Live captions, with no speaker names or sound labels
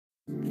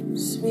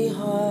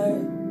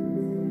Sweetheart,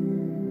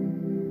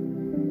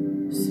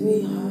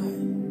 sweetheart,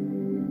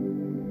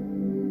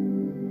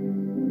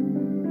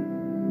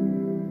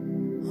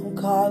 I'm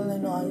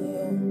calling on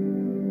you.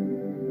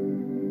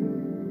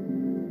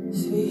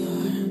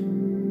 Sweetheart,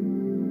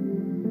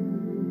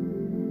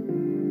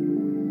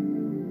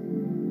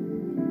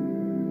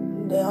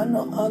 there are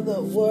no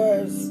other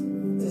words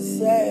to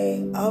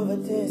say other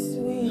than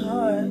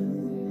sweetheart.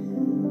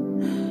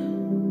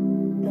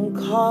 I'm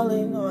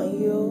calling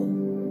on you,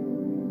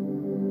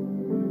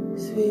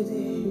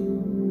 sweetie.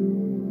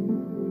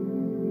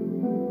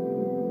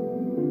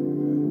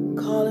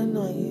 Calling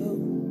on you.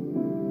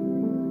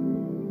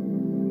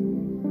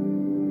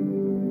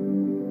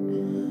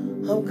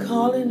 I'm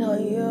calling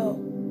on you.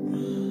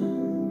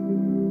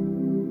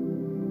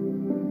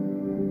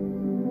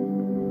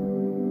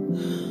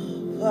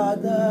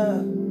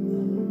 Father,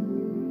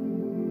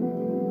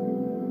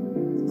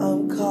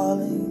 I'm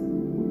calling.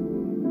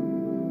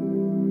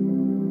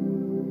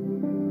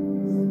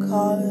 I'm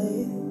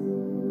calling.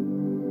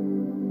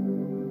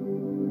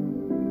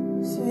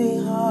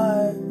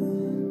 Sweetheart,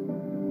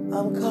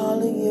 I'm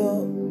calling you.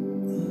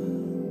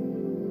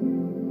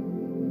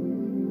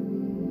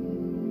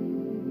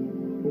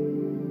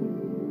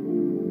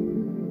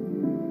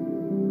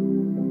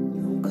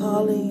 I'm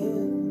calling you,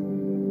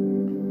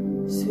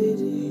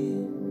 sweetie.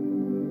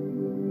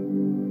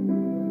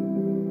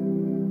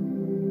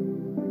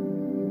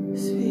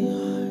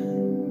 Sweetheart.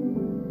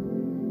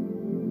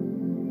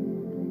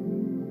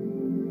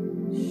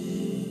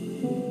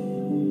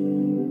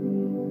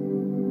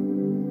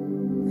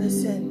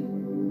 Listen.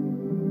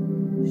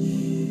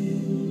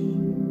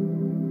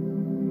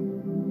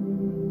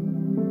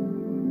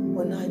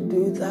 When I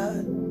do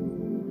that,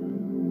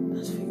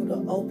 that's for you to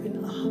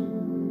open up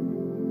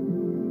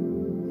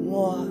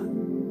more.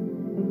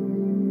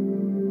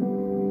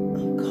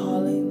 I'm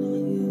calling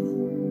on you.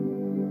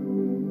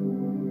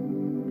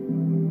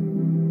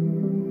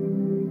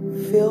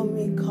 Feel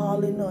me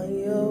calling on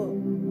you.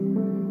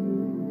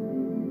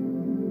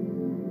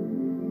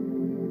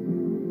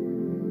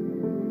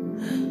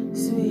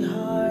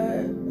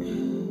 Sweetheart.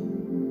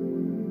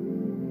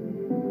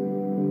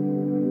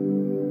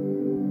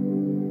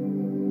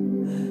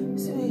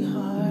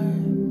 Sweetheart.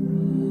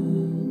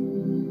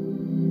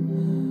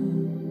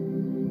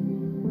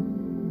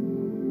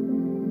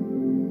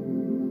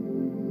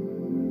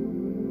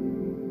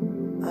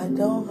 I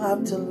don't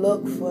have to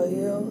look for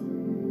you.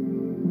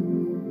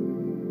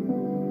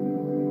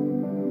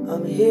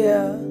 I'm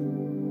here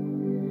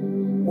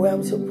where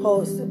I'm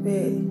supposed to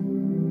be.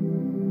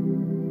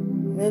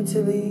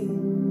 Mentally,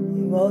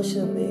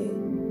 emotionally,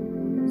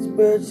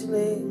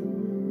 spiritually,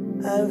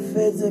 and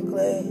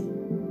physically.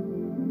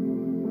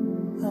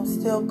 I'm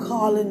still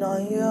calling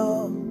on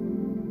you,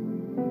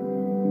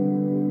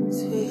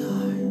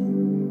 sweetheart.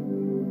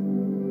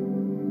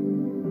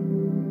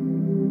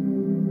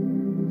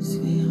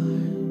 Sweetheart.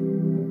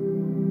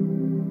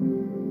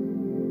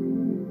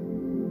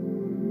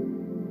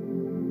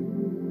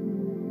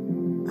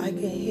 I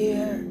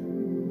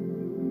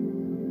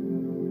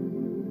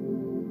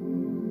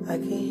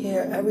can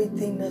hear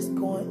everything that's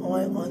going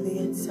on the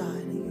inside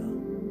of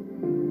you.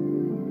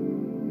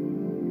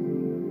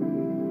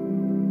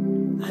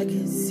 I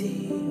can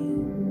see.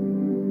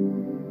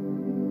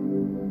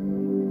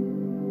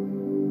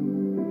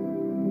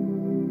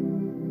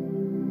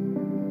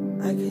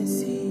 I can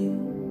see.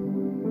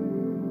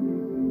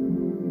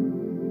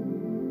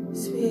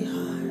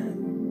 Sweetheart.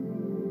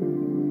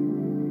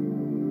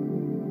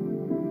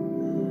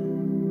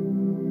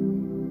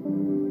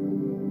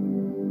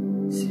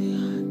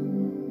 Sweetheart.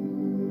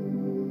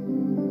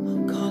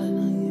 I'm calling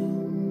on you.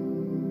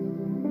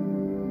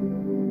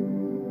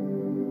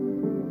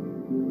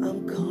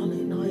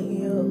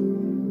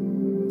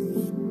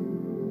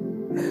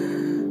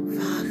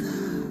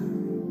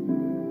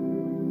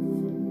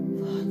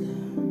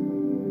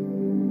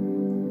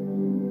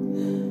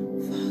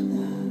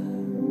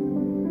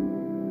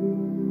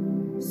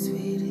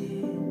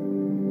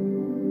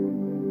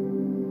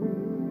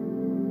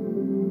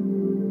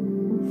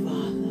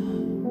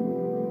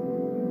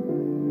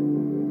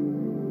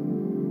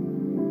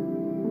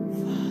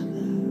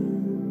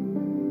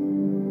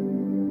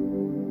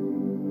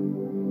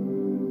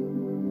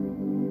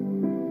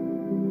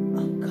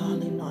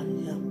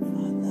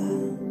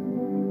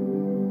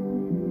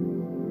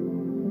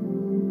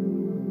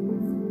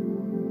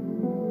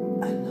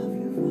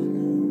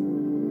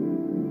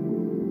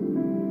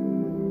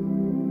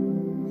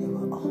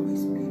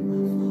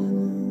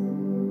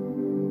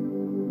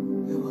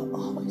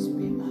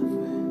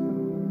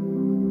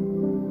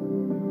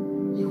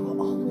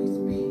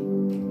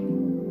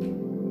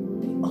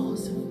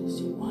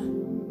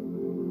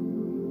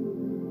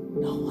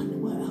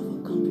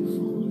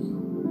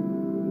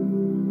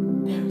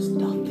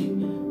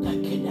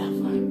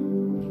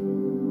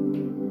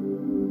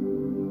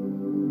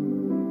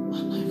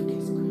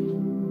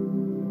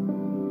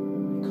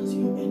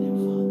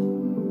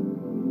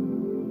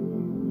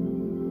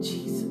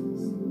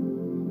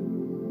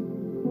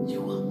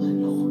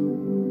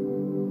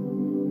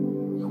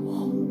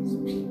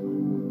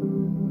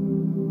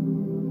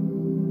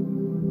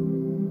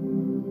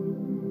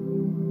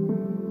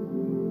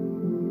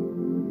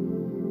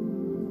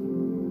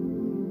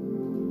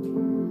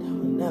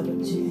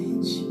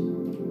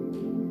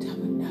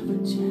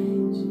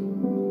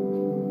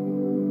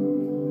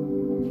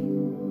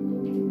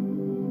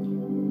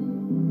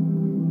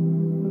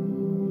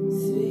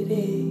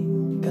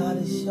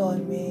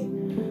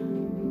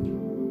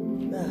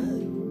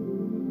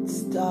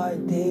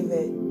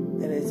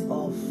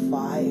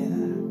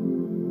 fire.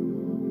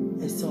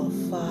 It's on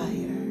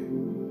fire.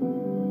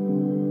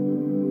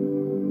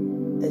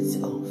 It's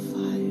on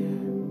fire.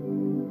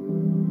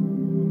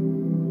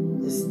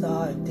 The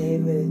Star of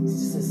David is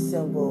just a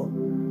symbol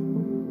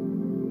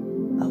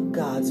of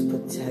God's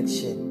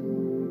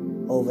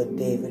protection over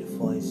David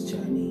for his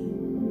journey.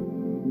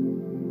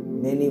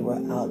 Many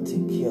were out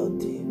to kill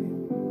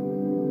David,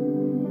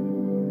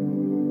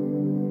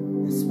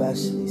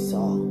 especially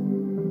Saul.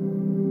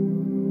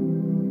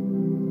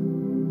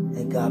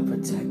 And God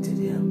protected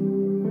him.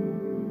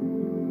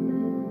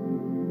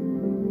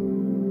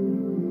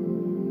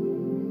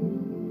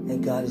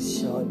 And God has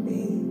shown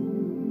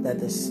me that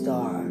the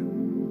star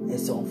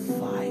is on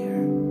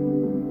fire.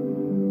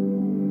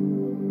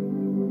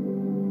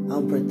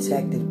 I'm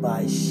protected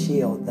by a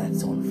shield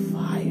that's on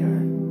fire.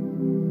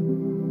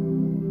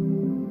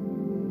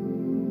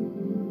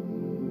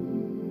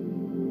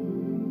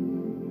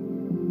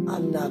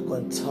 I'm not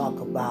going to talk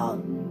about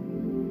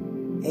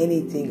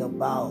anything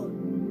about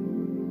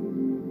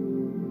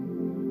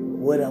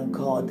what I'm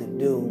called to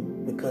do,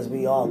 because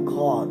we all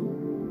called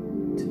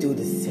to do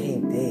the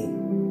same thing.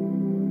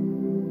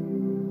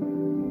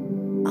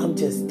 I'm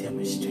just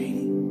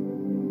demonstrating.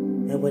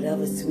 And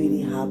whatever,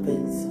 sweetie,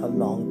 happens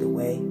along the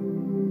way,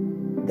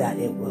 that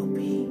it will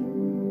be.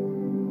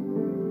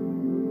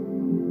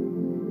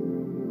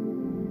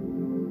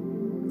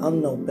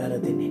 I'm no better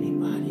than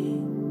anybody.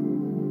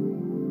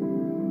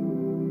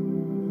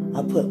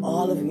 I put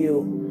all of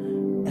you,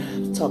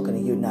 I'm talking to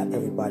you, not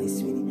everybody,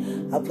 sweetie.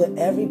 I put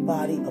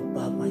everybody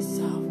above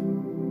myself.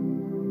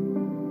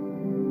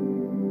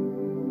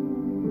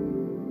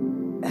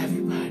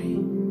 Everybody.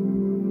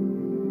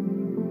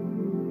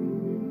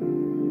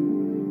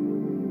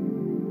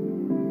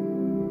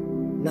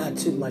 Not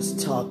too much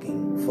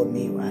talking for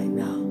me right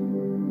now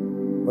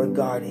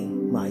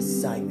regarding my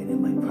assignment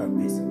and my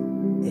purpose.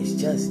 It's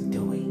just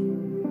doing.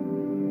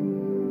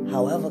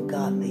 However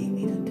God lead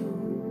me to do.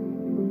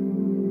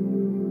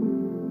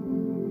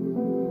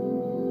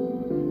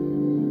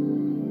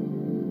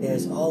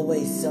 There's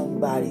always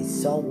somebody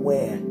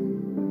somewhere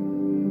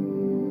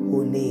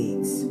who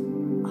needs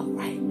a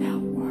right now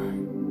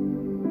word.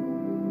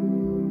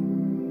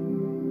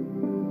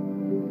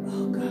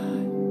 Oh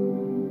God.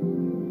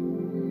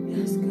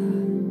 Yes,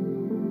 God.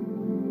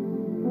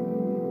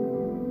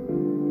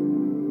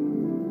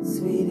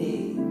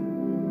 Sweetie,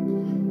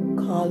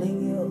 calling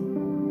you.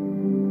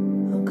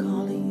 I'm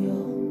calling you.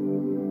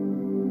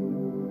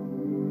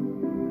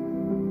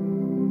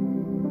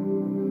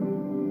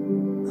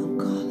 I'm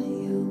calling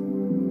you.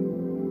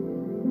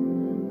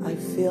 I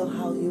feel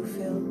how you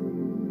feel.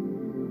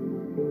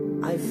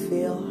 I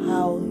feel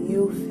how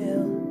you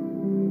feel.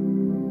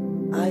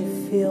 I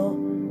feel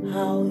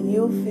how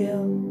you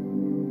feel.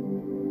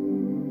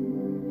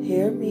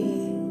 Hear me.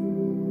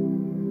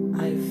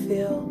 I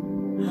feel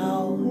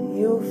how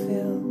you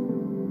feel.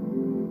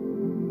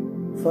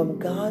 From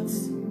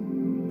God's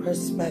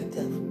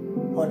perspective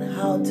on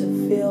how to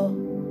feel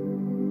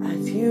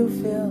as you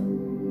feel.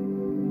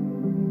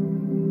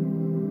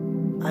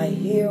 I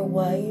hear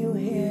what you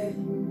hear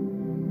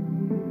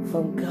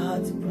from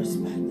God's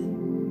perspective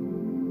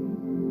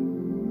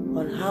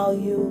on how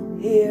you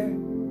hear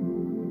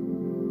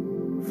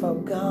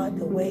from God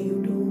the way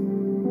you do.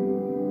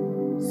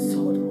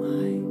 So do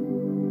I.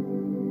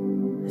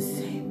 The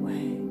same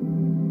way.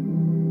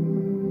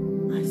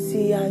 I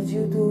see as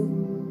you do.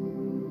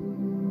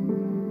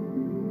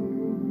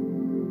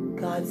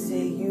 God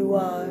say you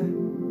are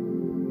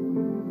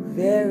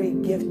very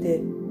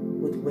gifted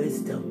with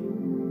wisdom.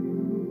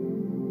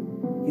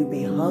 You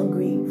be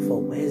hungry for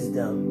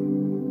wisdom.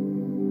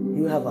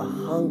 You have a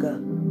hunger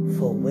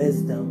for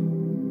wisdom.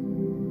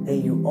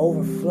 And you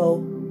overflow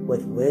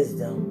with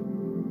wisdom.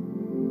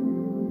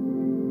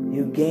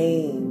 You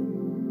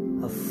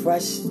gain a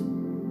freshness,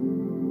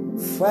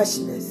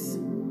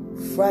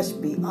 fresh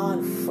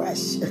beyond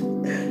fresh,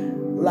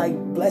 like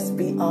blessed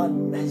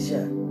beyond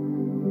measure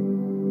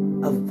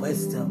of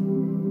wisdom.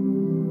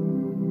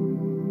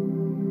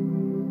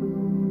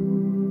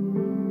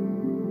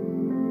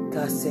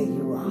 God said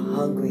you are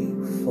hungry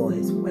for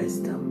his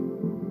wisdom.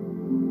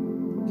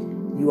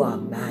 You are a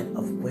man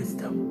of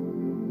wisdom.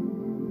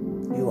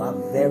 You are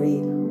very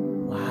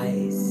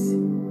wise.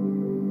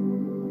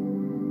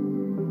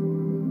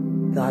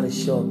 God is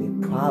showing me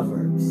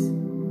Proverbs.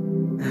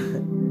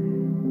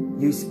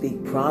 You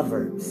speak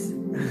Proverbs.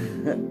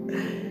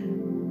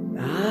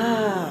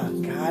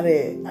 Got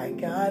it. I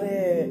got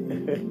it.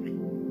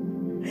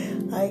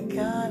 I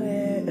got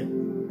it.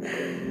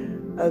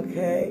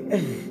 Okay.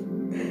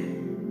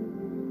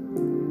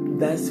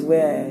 That's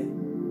where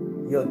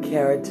your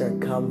character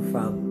come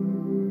from.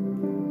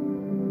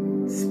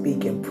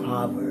 Speaking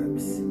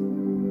Proverbs.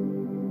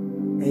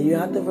 And you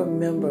have to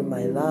remember,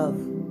 my love,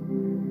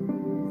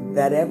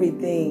 that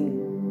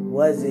everything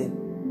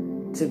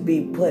wasn't to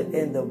be put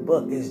in the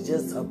book. It's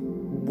just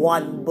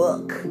one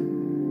book,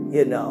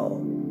 you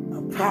know,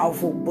 a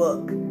powerful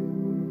book.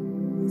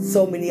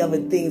 So many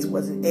other things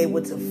wasn't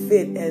able to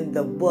fit in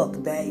the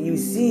book that you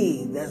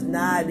see that's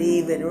not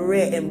even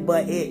written,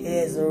 but it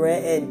is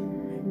written.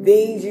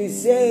 Things you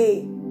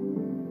say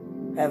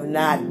have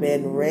not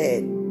been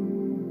read,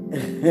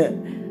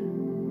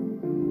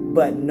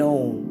 but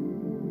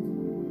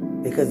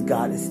known, because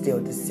God is still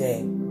the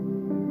same.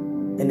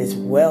 And it's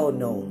well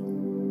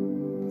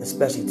known,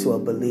 especially to a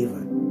believer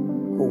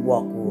who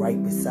walk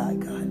right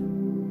beside God.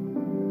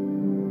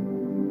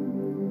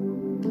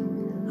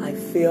 I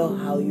feel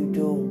how you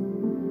do,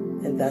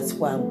 and that's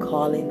why I'm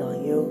calling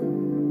on you,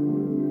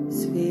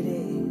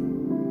 sweetie.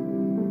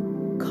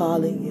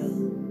 Calling you.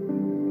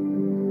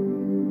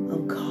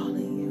 I'm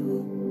calling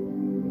you,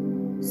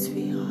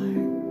 sweetheart.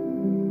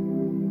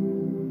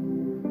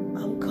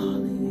 I'm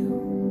calling you.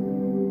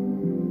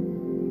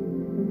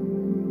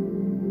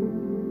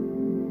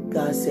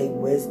 God say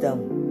wisdom.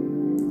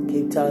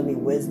 Keep telling me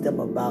wisdom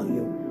about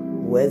you.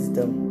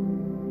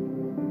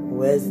 Wisdom.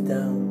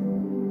 Wisdom.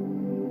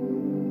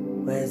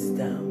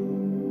 Wisdom.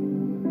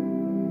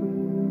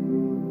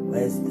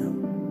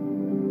 Wisdom.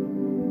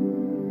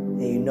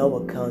 And you know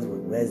what comes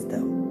with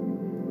wisdom.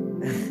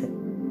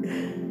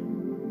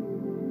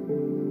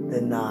 The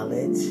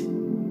knowledge.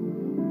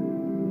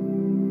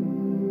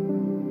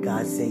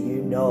 God said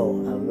you know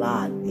a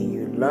lot and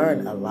you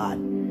learn a lot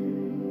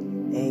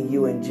and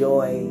you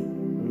enjoy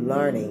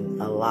learning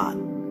a lot.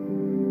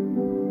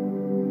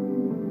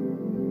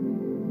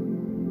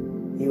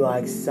 You are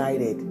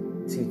excited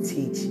to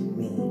teach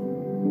me,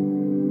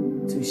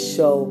 to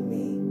show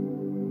me,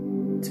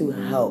 to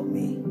help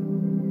me,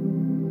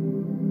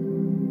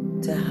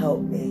 to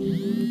help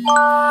me.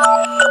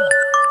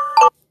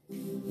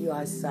 You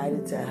are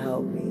excited to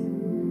help me.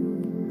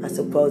 I'm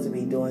supposed to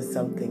be doing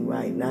something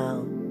right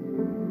now,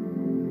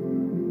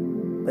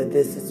 but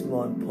this is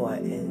more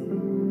important.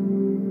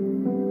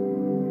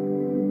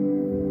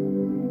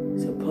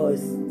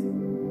 Supposed to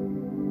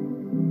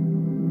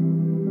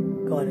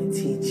going to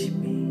teach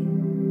me.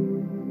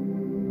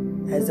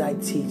 As I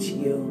teach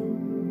you,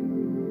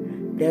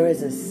 there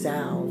is a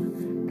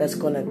sound that's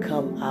going to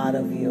come out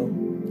of you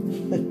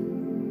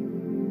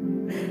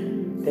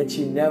that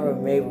you never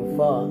made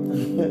before.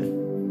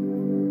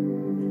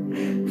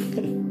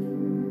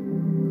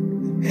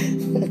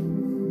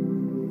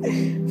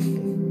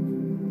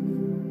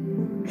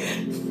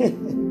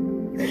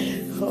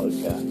 Oh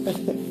God.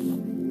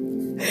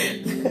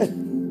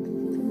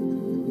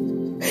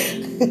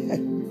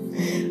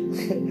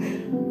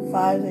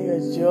 Finally, your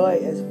joy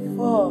is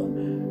full.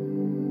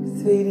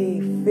 Sweetie,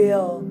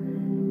 feel,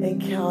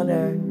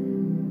 encounter,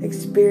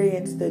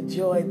 experience the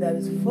joy that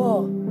is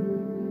full.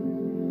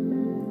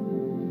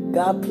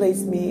 God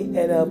placed me in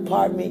an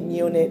apartment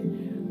unit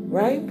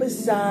right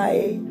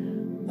beside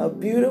a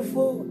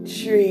beautiful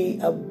tree,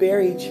 a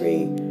berry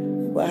tree,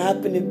 what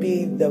happened to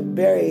be the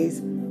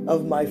berries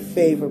of my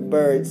favorite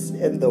birds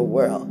in the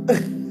world.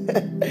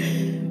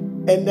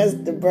 And that's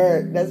the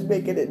bird that's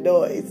making the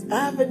noise.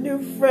 I have a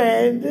new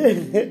friend.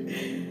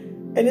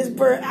 And this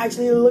bird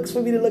actually looks for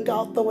me to look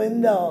out the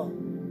window.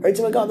 Every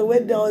time I look out the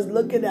window, is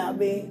looking at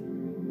me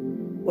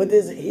with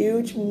this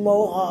huge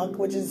mohawk,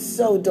 which is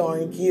so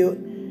darn cute.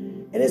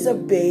 And it's a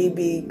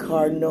baby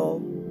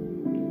cardinal.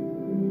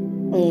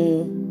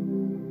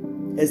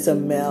 It's a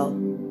male.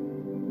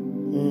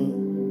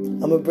 I'm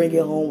going to bring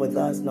it home with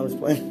us. No, I'm just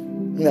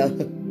playing. No.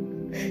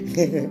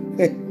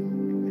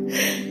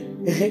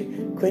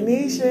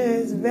 Quenisha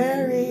is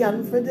very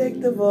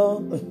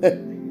unpredictable.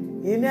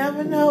 You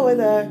never know with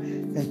her.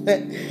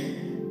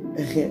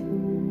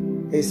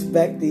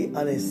 Expect the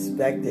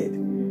unexpected.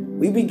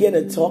 We begin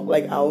to talk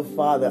like our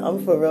Father.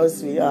 I'm for real,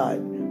 sweetheart.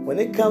 When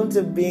it comes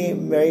to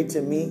being married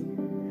to me,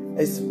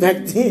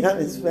 expect the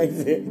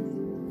unexpected.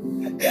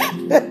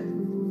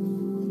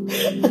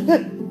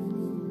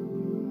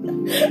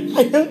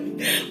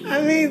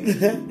 I mean,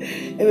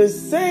 in the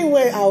same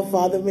way our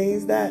Father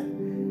means that.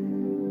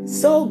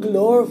 So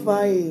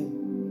glorifying.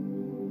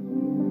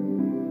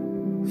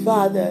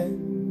 Father,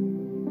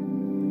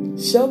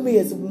 show me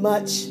as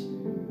much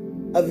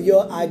of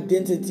your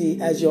identity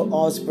as your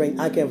offspring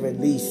I can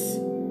release.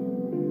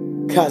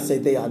 God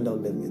said there are no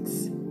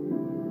limits.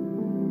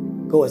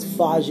 Go as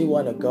far as you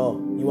want to go.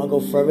 You want to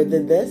go further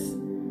than this?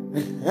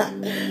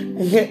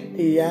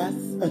 Yes.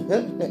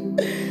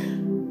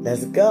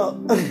 Let's go.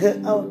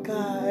 Oh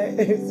God,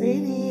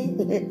 sweetie,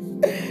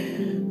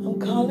 I'm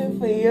calling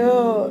for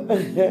you.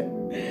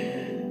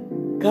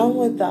 Come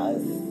with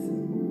us.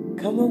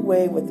 Come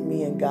away with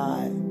me and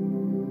God.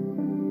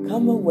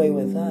 Come away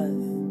with us.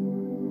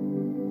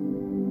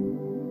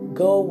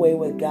 Go away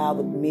with God,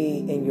 with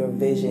me in your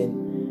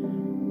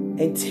vision,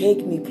 and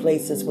take me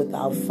places with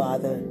our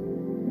Father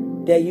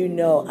that you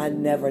know I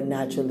never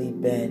naturally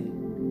been.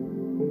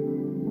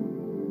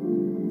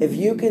 If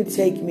you can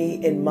take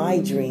me in my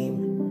dream,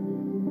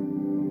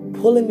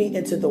 pulling me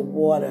into the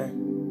water,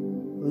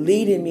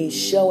 leading me,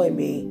 showing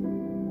me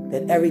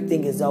that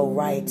everything is all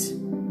right.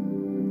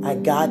 I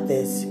got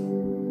this.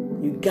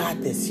 You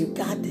got this. You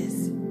got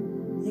this.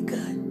 You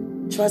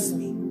good. Trust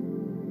me.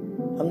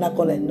 I'm not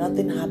going to let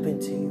nothing happen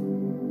to you.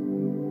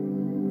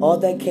 All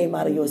that came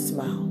out of your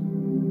smile,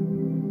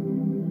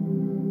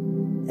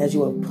 as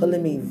you were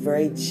pulling me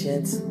very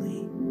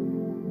gently,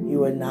 you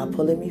were not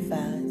pulling me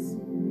fast.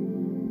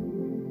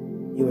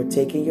 You were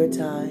taking your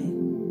time.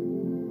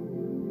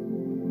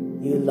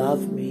 You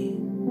love me.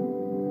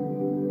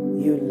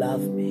 You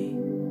love me.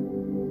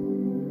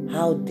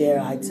 How dare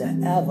I to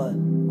ever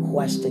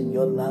question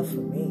your love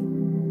for me?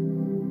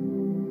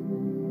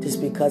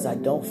 Just because I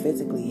don't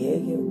physically hear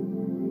you,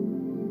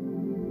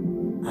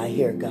 I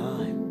hear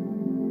God.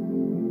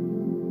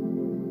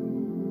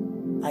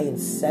 I am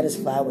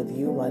satisfied with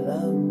you, my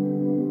love.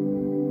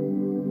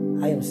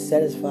 I am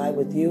satisfied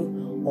with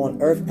you on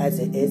earth as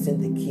it is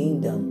in the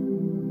kingdom.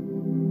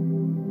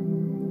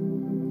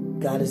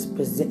 God is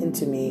presenting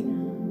to me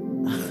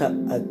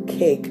a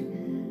cake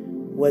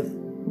with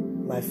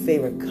my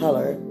favorite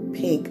color,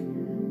 pink.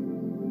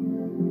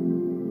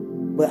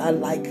 But I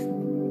like,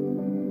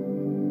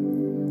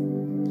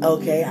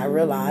 okay, I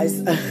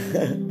realize,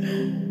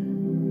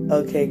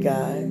 okay,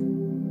 God,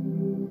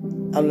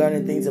 I'm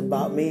learning things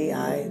about me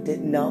I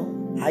didn't know.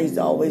 I used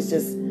to always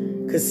just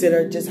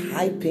consider just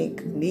high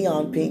pink,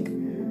 neon pink.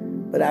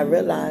 But I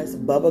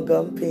realized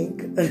bubblegum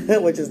pink,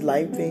 which is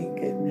light pink.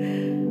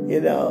 And, you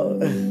know,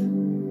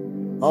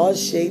 all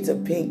shades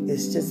of pink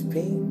is just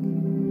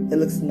pink. It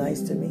looks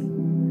nice to me.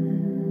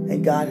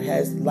 And God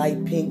has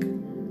light pink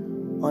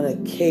on a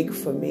cake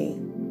for me.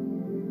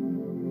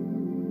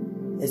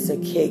 It's a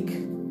cake.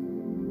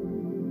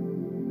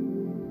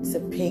 It's a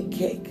pink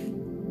cake.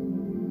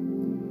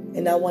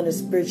 And I want to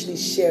spiritually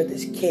share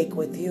this cake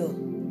with you.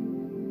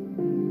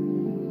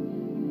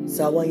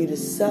 So I want you to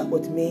sup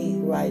with me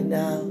right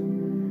now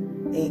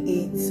and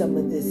eat some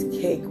of this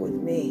cake with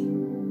me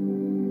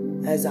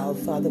as our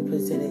Father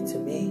presented to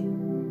me.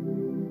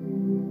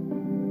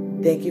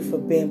 Thank you for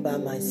being by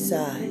my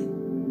side.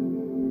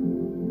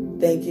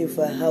 Thank you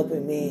for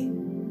helping me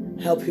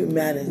help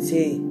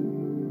humanity.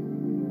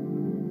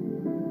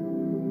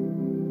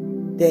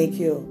 Thank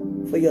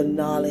you for your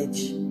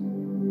knowledge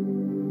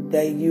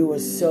that you were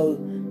so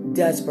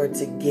desperate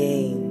to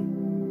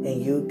gain,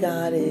 and you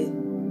got it.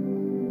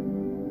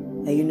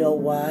 And you know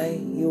why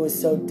you were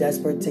so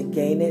desperate to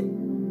gain it?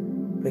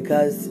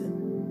 Because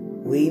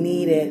we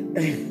need it.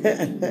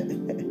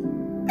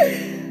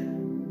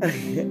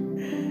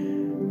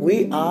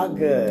 We are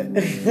good.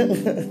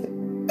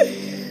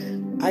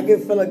 I can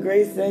feel a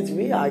great sense.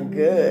 We are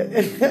good.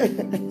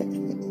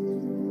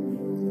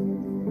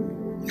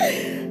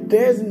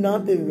 There's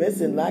nothing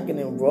missing, lacking,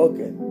 and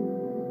broken.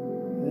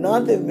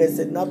 Nothing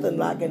missing, nothing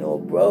lacking or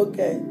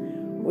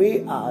broken.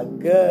 We are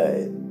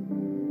good.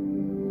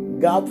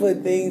 God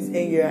put things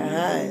in your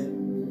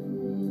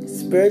hand,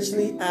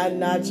 spiritually and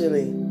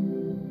naturally.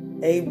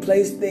 And He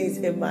placed things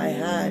in my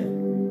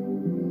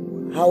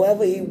hand.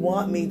 However He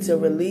wants me to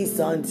release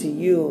unto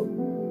you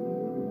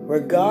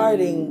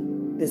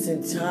regarding this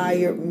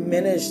entire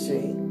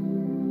ministry,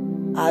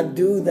 I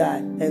do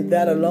that and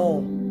that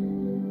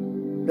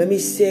alone. Let me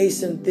say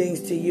some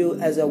things to you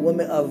as a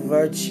woman of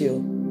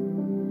virtue.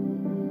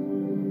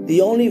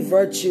 The only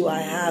virtue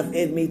I have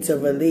in me to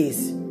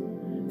release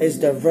is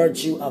the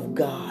virtue of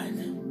God.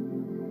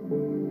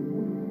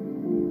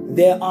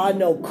 There are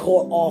no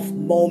caught off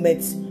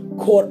moments,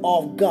 caught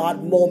off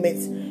God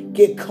moments.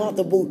 Get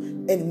comfortable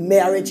in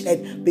marriage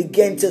and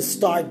begin to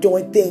start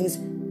doing things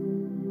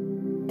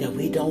that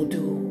we don't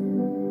do.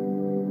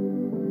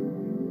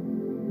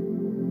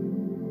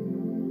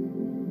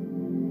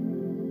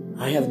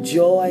 I have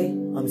joy,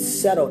 I'm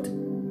settled,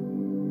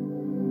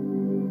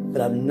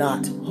 but I'm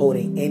not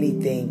holding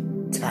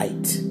anything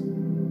tight.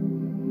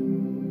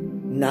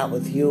 Not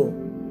with you,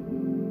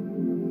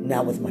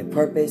 not with my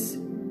purpose,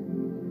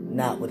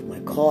 not with my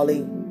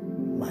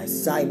calling, my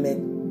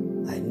assignment,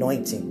 my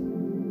anointing.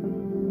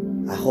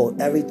 I hold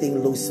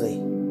everything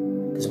loosely,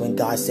 because when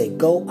God say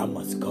go, I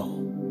must go.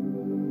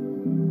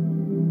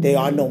 There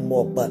are no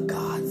more but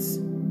gods.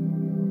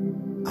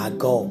 I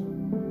go.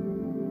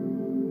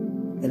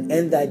 And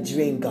in that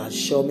dream God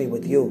showed me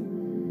with you,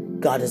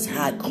 God has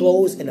had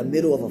clothes in the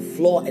middle of a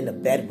floor in the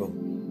bedroom.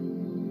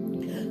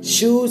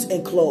 Shoes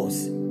and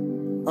clothes,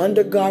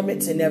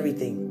 undergarments and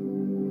everything.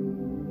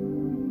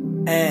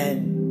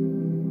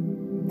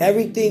 And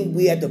everything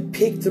we had to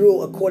pick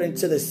through according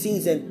to the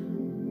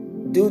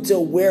season, due to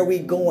where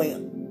we're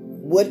going,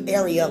 what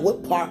area,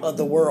 what part of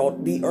the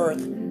world, the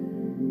earth.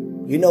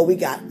 You know,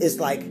 it's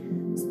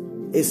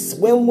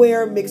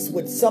swimwear mixed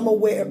with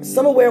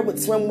summerwear with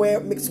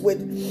swimwear mixed with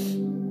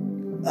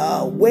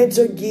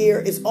winter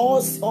gear. It's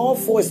all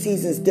 4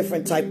 seasons,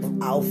 different type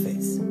of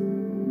outfits.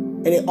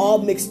 And it all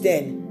mixed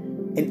in.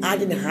 And I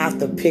didn't have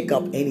to pick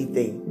up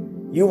anything.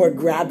 You were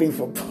grabbing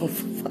for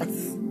both of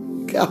us.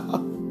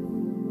 God.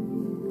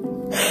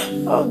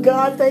 Oh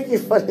God, thank you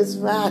for this,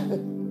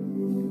 man.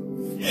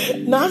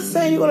 Not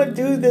saying you're going to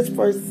do this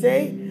per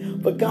se,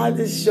 but God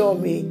just showed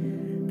me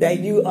that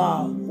you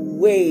are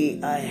way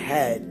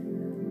ahead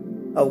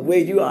of where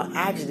you are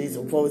actually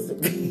supposed to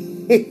be.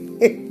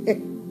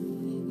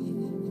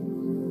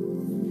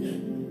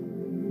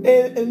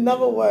 In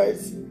other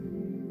words,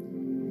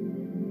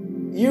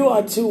 you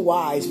are too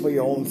wise for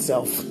your own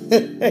self.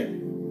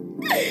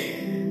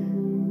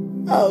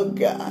 Oh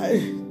God.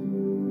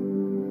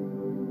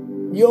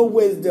 Your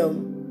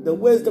wisdom, the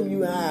wisdom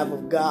you have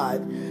of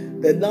God,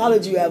 The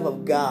knowledge you have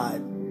of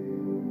God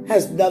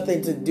has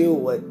nothing to do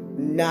with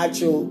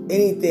natural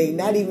anything,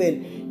 not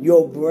even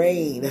your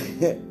brain.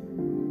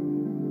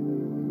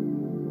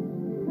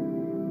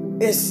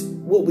 It's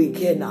what we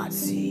cannot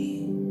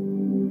see.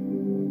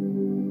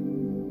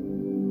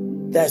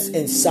 That's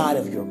inside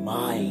of your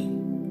mind.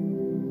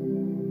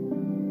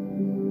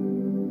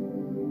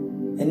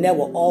 And that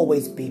will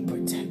always be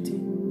protected.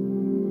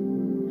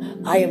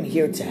 I am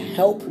here to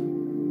help,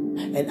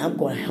 and I'm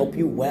going to help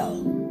you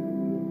well.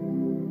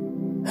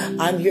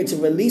 I'm here to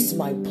release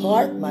my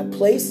part, my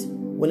place,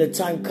 when the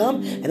time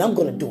comes, and I'm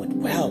going to do it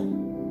well.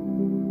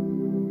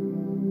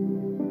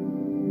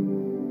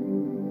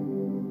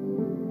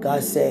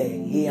 God said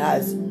He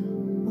has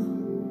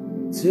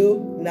not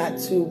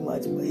too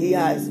much, but He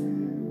has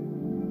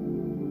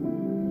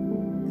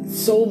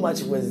so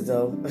much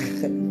wisdom.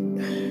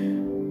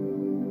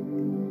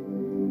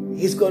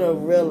 He's going to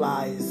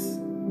realize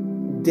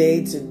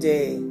day to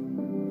day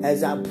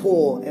as I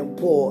pull and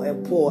pull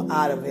and pull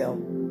out of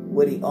him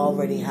what he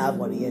already have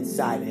on the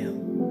inside of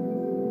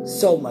him.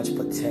 So much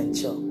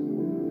potential.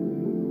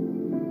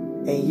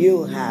 And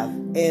you have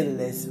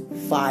endless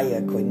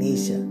fire,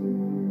 Quenisha.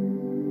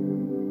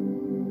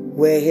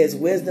 Where his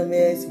wisdom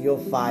is, your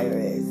fire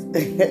is.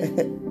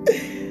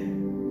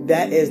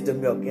 That is the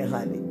milk and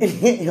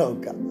honey. Oh,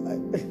 God.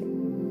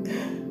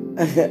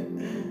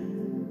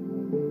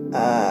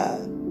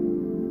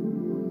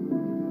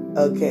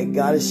 Okay,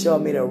 God is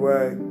showing me the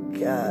word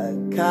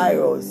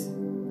Kairos.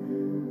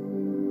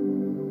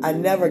 I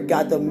never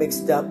got them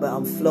mixed up, but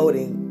I'm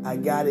floating. I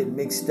got it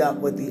mixed up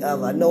with the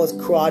other. I know it's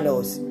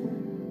Chronos.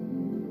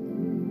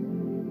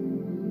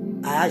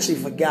 I actually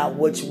forgot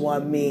which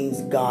one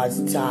means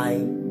God's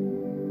time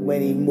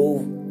when he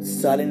moved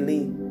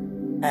suddenly,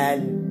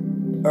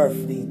 and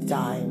earthly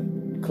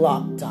time,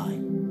 clock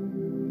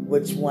time.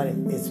 Which one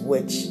is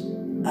which?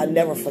 I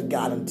never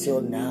forgot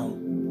until now.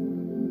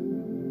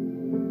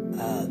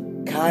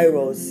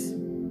 Kairos,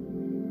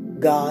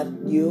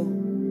 God,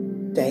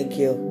 you, thank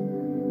you.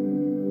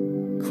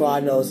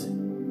 Chronos,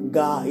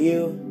 God,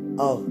 you,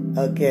 oh,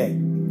 okay.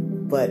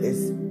 But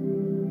it's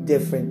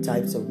different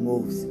types of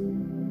moves.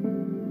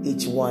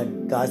 Each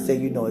one, God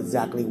said you know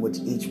exactly which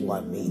each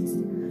one means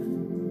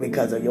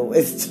because of your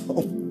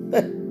wisdom.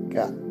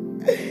 God.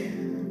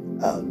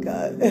 Oh,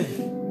 God.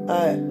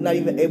 I'm not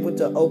even able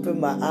to open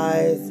my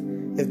eyes.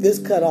 If this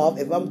cut off,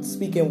 if I'm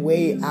speaking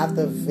way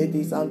after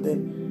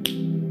 50-something,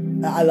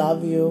 I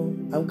love you.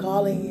 I'm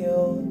calling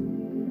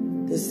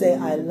you to say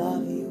I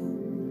love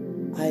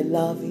you. I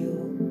love you.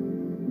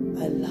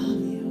 I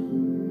love you.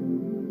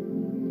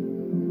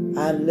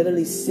 I'm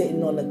literally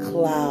sitting on a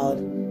cloud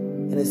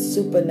in a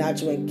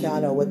supernatural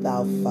encounter with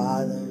our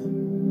Father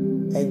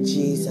and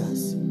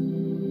Jesus.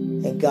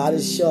 And God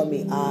is showing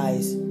me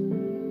eyes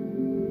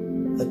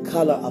the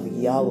color of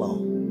yellow.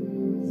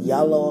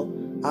 Yellow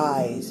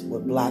eyes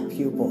with black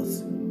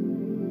pupils.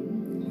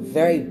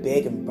 Very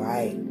big and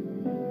bright.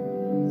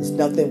 It's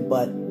nothing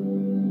but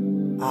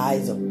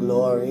eyes of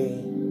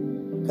glory.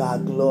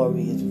 God's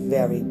glory is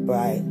very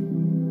bright.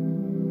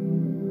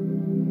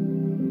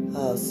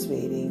 Oh,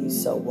 sweetie, you're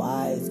so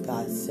wise,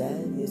 God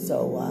said. You're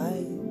so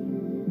wise.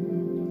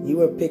 You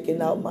were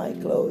picking out my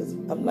clothes.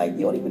 I'm like,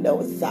 you don't even know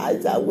what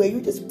size I wear.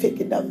 You're just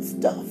picking up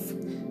stuff.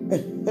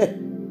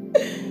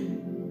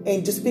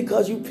 And just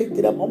because you picked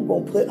it up, I'm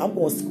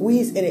gonna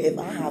squeeze in it if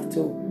I have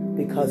to,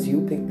 because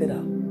you picked it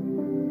up.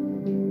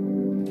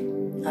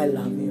 I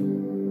love you.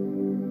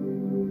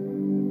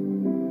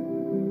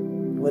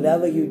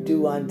 Whatever you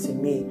do unto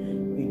me,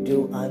 you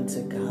do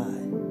unto God.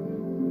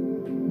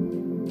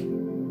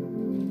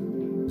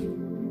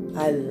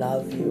 I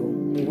love you.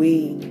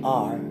 We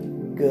are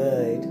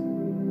good.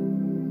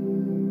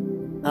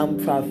 I'm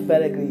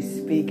prophetically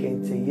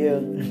speaking to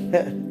you.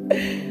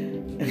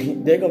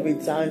 There are going to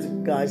be times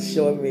God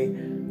showing me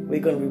we're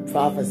going to be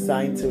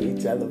prophesying to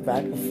each other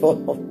back and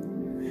forth.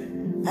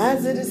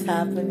 As it is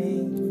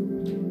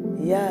happening.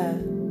 Yeah.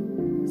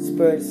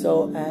 Spirit,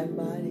 soul, and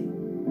body.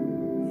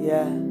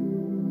 Yeah.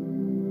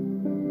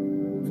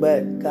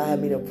 But God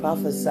had me to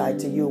prophesy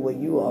to you what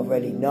you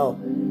already know.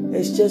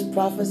 It's just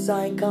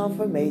prophesying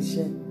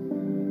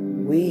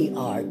confirmation. We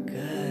are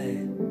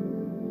good.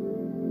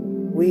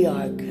 We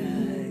are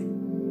good.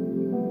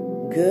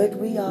 Good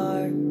we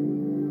are.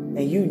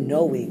 And you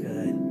know we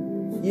good.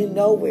 You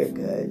know we're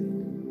good.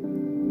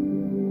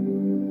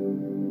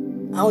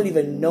 I don't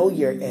even know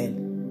your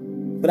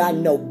end. But I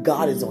know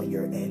God is on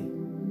your end.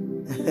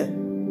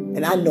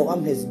 And I know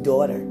I'm his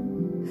daughter.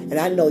 And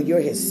I know you're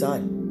his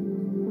son.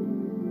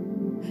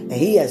 And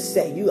he has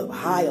set you up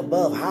high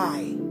above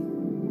high.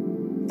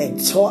 And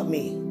taught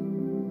me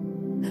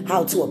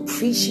how to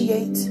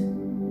appreciate,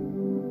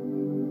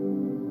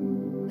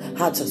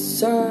 how to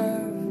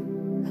serve,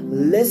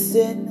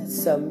 listen,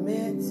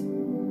 submit,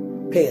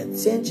 pay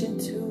attention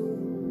to,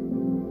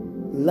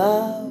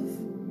 love,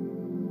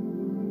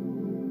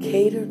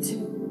 cater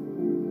to,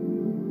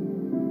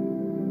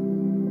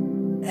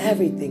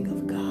 everything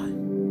of God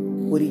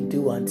would he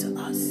do unto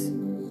us.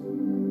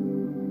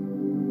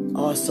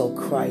 Also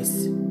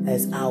Christ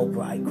as our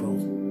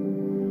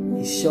bridegroom.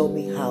 He showed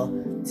me how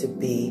to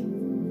be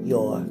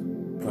your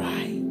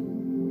bride.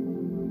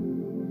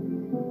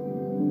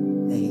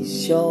 And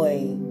He's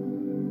showing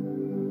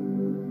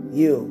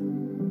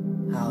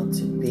you how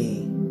to be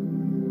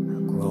a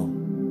groom.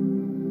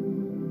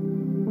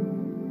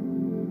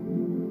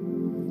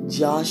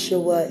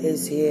 Joshua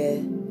is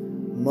here.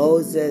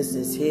 Moses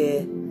is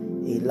here.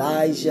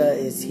 Elijah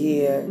is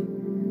here.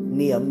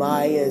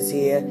 Nehemiah is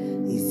here.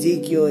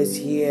 Ezekiel is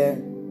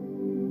here.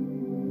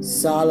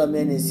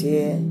 Solomon is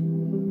here.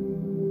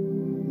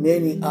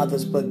 Many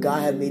others, but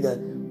God had me to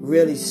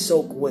really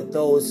soak with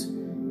those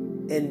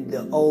in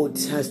the Old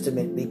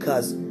Testament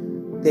because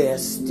they're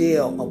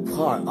still a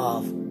part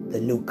of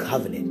the new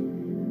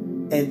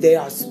covenant. And they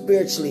are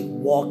spiritually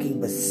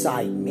walking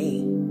beside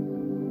me.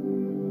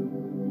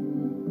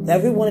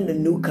 Everyone in the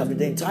new covenant,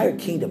 the entire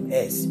kingdom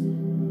is.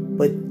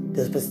 But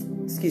the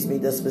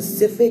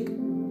specific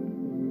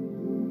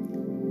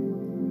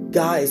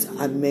guys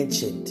I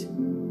mentioned,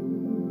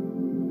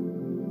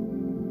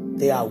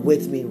 they are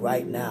with me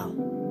right now.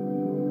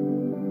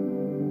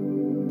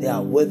 They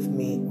are with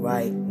me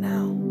right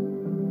now.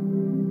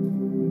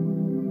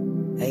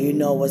 And you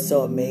know what's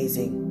so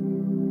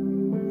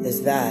amazing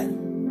is that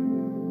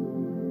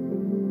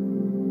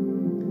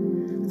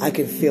I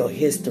can feel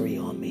history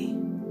on me.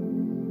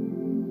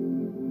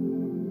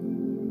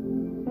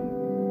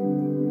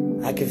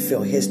 I can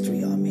feel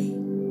history on me.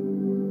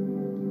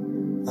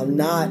 I'm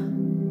not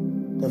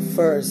the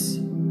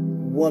first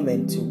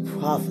woman to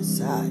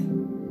prophesy.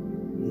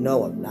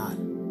 No, I'm not.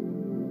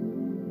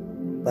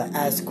 But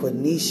as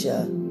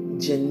Quenisha,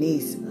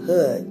 Janice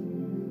Hood,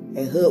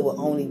 and Hood will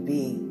only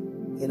be,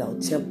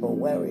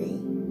 temporary.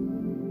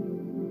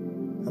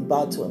 I'm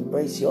about to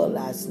embrace your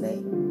last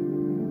name.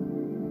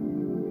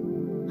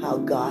 How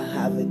God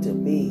have it to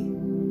be.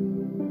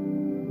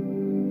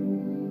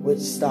 Which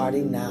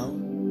starting now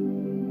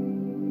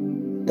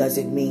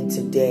doesn't mean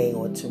today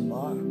or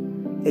tomorrow.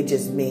 It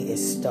just means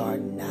it's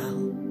starting now.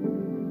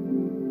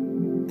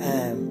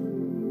 And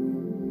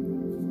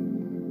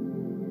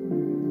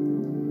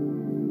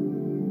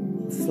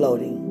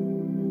floating.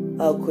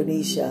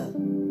 Quenisha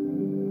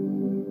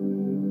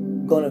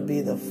gonna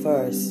be the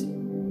first.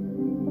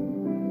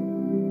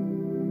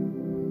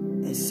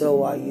 And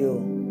so are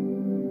you.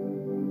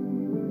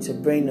 To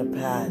bring the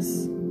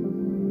past.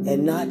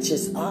 And not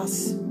just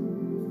us.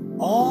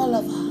 All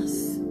of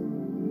us.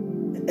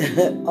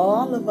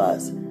 All of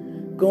us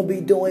gonna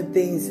be doing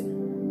things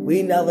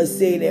we never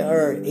seen and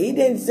heard. He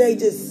didn't say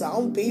just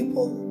some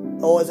people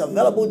or it's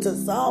available to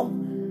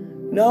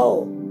some.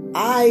 No,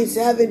 eyes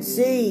haven't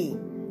seen.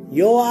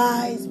 Your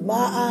eyes, my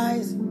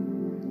eyes.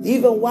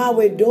 Even while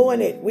we're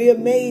doing it, we're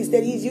amazed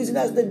that He's using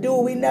us to do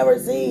what we never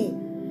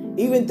seen,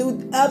 even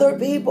through other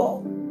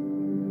people.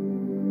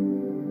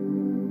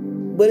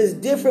 But it's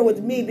different with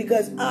me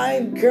because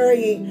I'm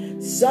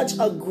carrying such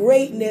a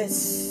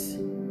greatness.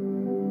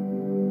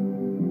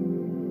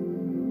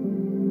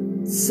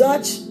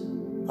 Such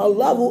a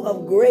level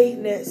of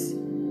greatness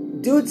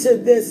due to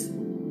this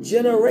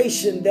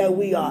generation that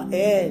we are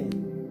in.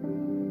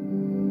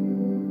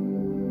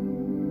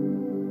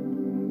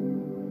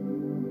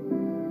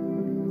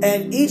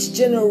 And each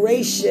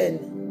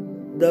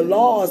generation, the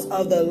laws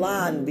of the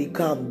land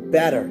become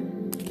better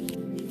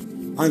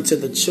unto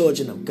the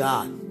children of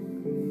God.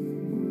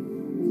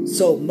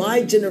 So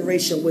my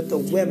generation with the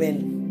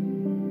women,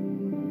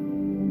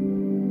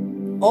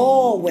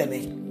 all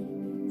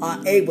women, are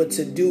able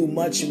to do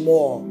much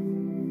more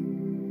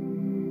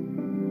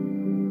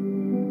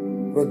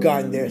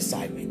regarding their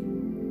assignment.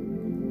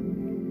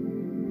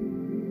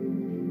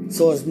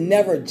 So it's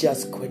never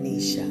just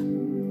Quenisha.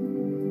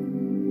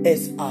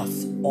 It's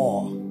us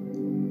all.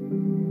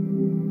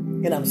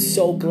 And I'm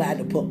so glad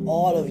to put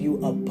all of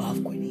you above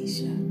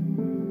Quenisha.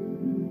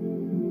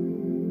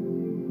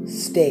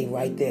 Stay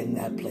right there in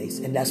that place.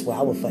 And that's where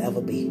I will forever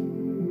be.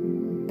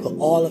 Put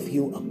all of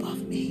you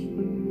above me.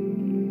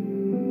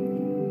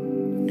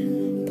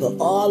 Put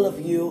all of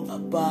you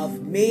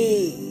above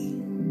me.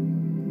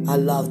 I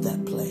love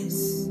that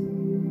place.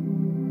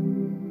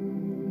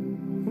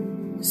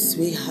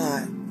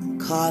 Sweetheart, I'm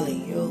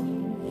calling you.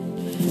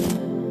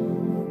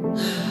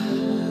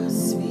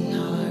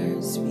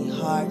 Sweetheart,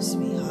 sweetheart,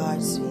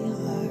 sweetheart,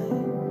 sweetheart.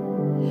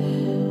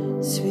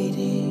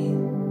 Sweetie,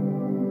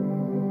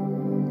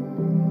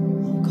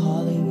 I'm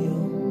calling you.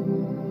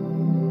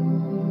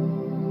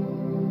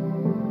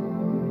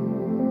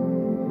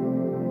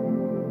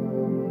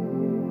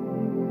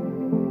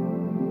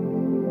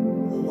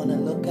 I want to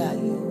look at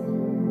you.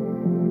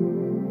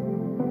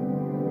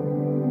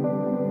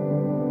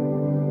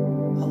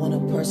 I want to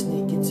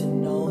personally get to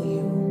know you.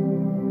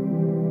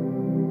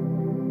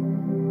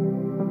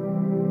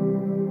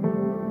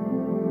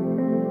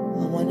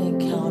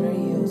 Encounter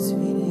you,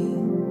 sweetie.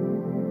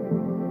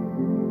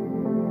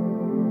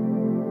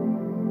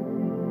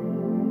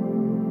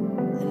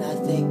 And I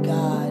thank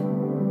God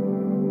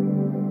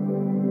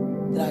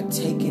that I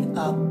take it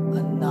up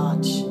a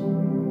notch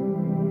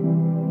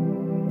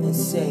and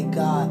say,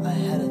 God,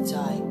 ahead of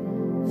time,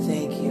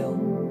 thank you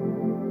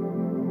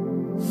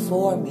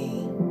for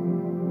me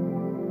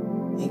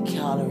and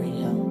encountering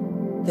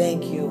Him.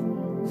 Thank you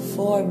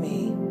for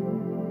me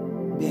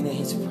being in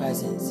His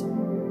presence.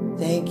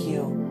 Thank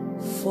you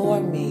for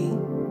me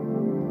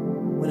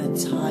when a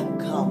time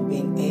comes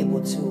being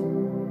able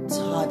to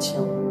touch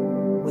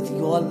Him with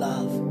your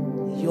love,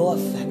 your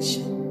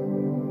affection,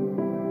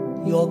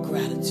 your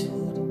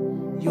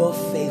gratitude, your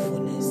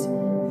faithfulness,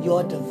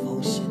 your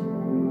devotion,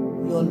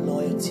 your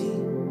loyalty.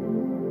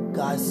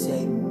 God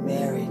said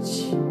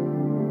marriage,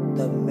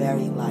 the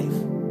married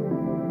life,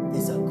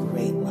 is a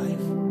great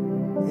life.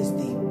 It's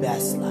the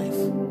best life.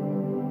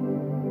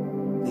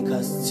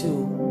 Because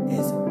two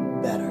is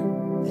better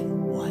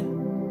than one.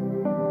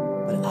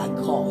 But I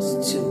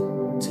cause two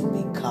to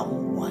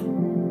become one.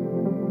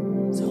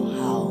 So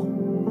how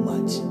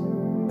much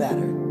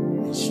better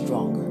and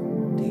stronger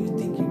do you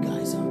think you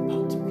guys are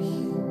about to be?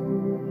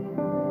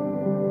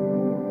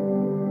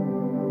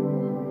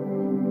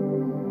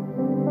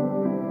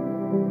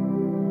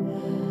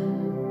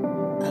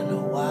 I don't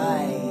know why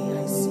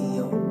I see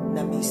you.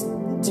 Let me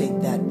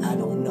take that I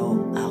don't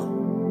know out.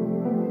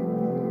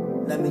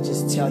 Let me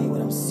just tell you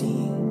what I'm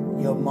seeing.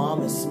 Your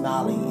mom is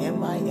smiling in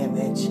my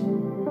image.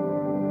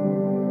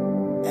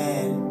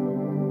 And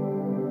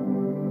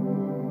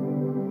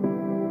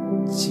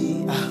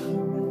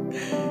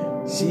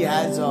she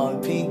has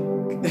on pink.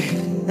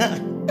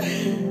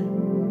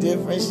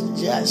 Different.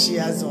 Yeah, she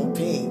has on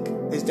pink.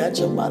 Is that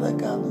your mother,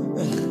 Carla?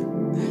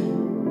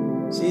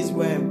 She's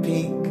wearing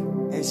pink.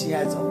 And she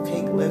has on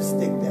pink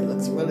lipstick that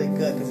looks really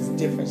good because it's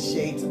different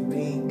shades of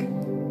pink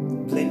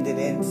blended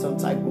in some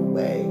type of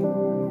way.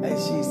 And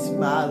she's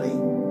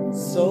smiling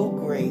so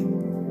great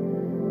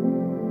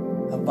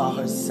about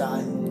her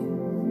son.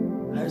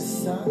 Her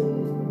son,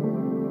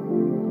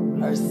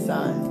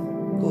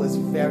 who is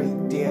very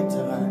dear to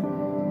her.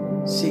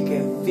 She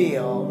can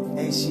feel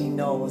and she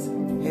knows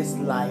his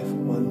life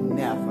will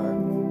never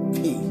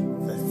be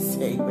the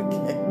same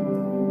again.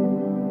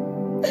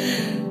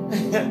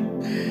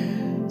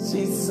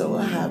 She's so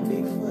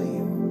happy for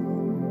you.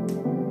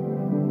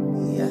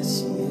 Yes,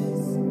 she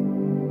is.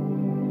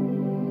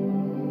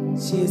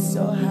 She is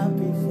so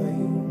happy for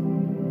you.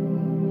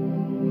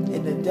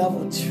 And the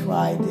devil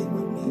tried it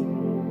with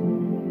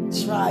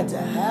me. Tried to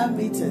have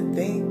me to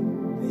think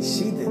that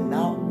she did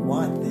not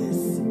want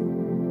this.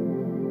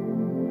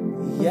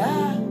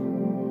 Yeah.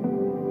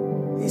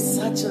 He's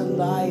such a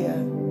liar.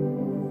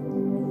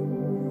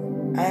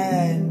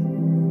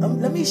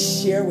 And let me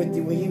share with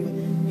you,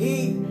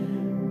 he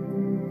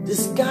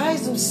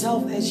disguised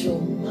himself as your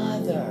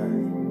mother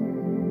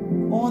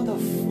on the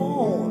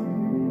phone.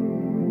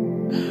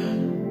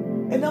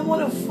 And I'm on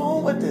the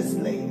phone with this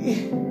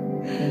lady.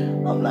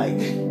 I'm like,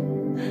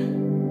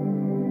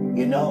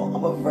 you know,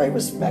 I'm a very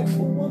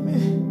respectful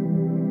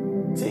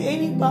woman to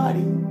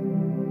anybody,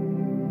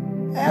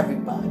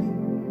 everybody.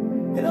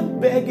 And I'm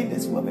begging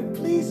this woman,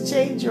 please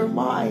change your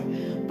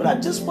mind. But I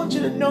just want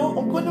you to know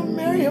I'm going to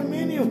marry him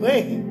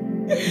anyway.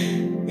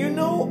 You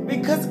know,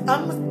 because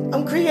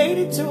I'm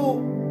created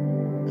to.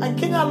 I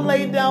cannot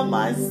lay down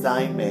my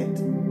assignment.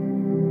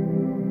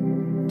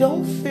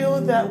 Don't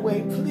feel that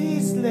way.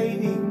 Please,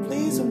 lady.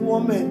 Please,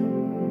 woman.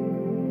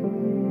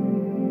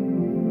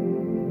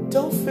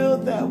 Don't feel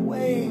that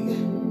way.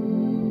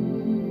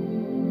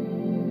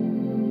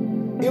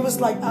 It was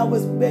like I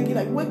was begging,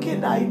 like, what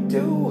can I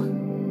do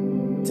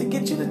to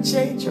get you to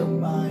change your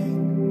mind?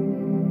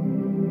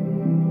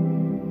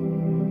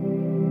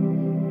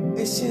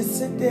 And she'll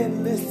sit there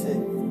and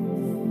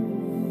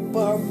listen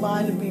for her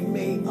mind to be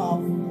made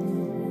up.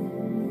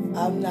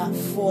 I'm not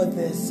for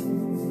this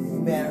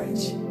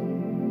marriage.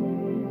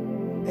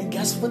 And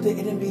guess what the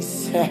enemy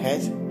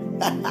said?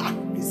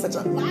 He's such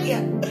a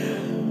liar.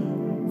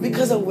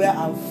 Because of where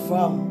I'm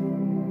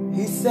from.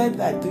 He said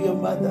that to your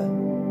mother.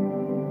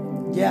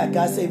 Yeah,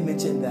 God said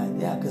mention that.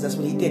 Yeah, because that's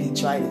what he did. He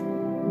tried it.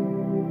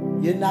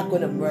 You're not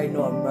going to marry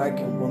no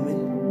American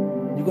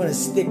woman. You're going to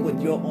stick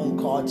with your own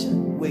culture.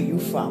 Where you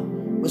from?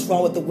 What's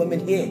wrong with the women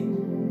here?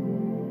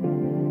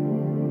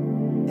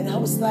 And I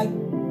was like,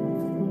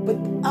 but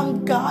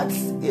I'm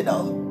God's,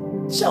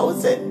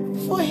 chosen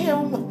for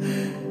him.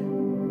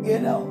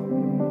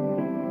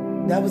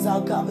 That was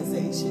our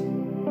conversation.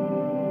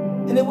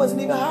 And it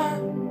wasn't even her.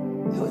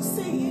 It was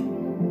Satan.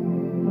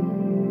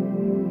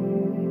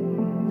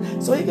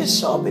 So he can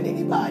show up in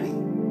anybody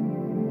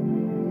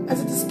as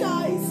a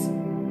disguise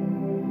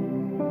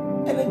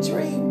and a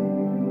dream.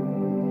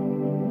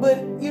 But,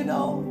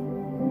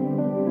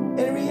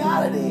 in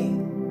reality,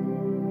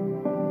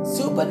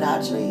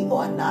 supernaturally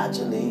or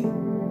naturally,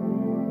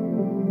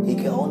 he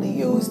can only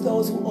use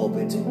those who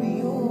open to be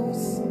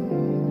used.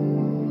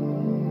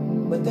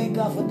 But thank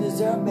God for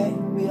discernment.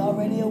 We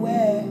already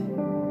aware.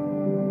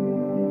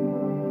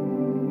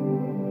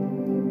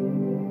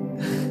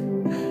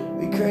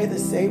 We carry the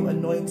same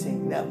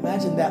anointing. Now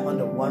imagine that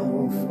under one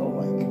roof. Oh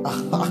my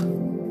God.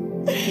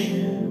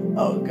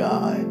 Oh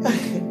God.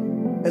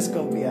 It's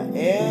going to be an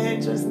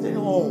interesting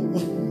home.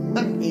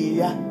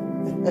 Yeah.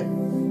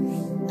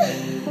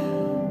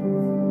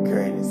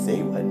 Carry the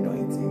same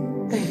anointing.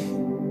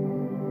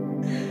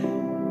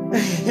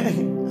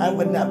 I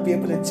would not not be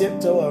able to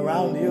tiptoe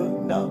around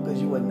you? No,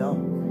 because you would know.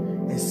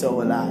 And so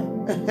will I.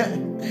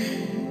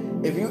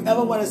 If you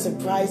ever want to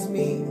surprise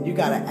me, you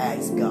got to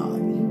ask God.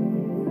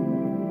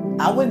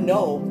 I would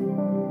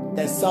know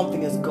that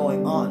something is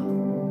going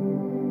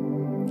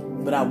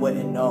on, but I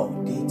wouldn't know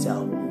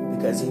detail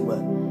because he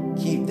would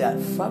keep that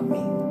from me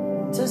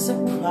to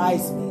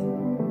surprise me.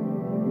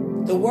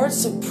 The word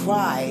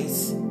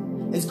surprise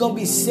is going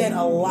to be said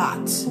a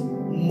lot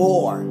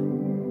more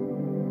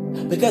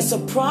because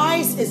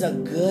surprise is a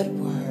good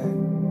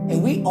word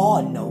and we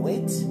all know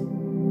it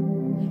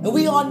and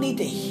we all need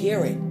to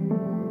hear it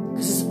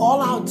because it's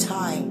all our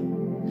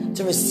time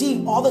to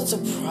receive all the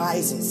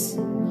surprises,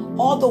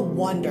 all the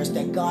wonders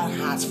that God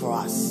has for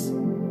us.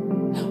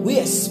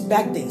 We're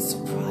expecting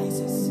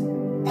surprises.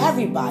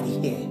 Everybody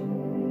here.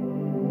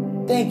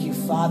 Thank you,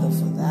 Father,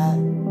 for that.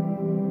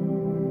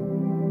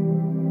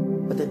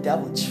 But the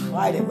devil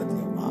tried it with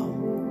your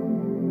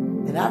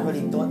mom. And I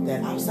really thought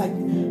that. I was like,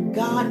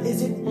 God,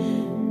 is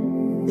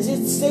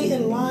it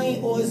Satan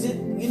lying? Or is it,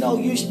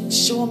 you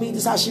showing me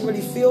this how she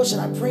really feels? Should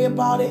I pray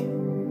about it?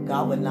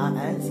 God would not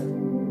answer.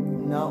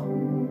 No.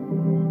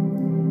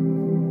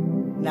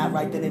 Not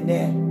right then and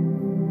there.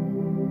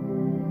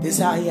 This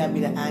is how he had me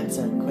to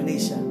answer.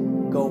 Quenisha,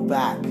 go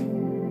back.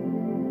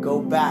 Go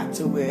back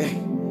to where.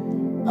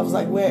 I was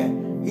like, where?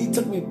 He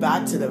took me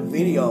back to the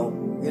video,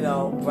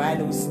 Brand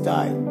New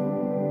Start.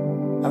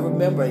 I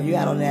remember you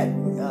had on that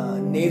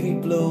navy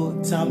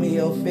blue Tommy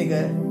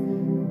Hilfiger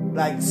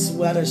like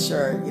sweater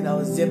shirt,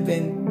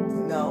 zipping,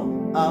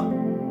 up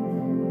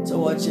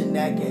towards your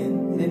neck,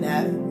 and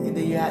then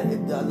you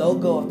had the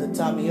logo of the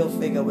Tommy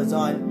Hilfiger was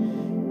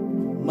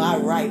on my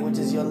right, which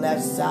is your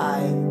left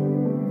side,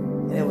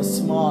 and it was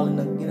small in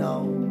the,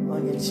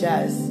 on your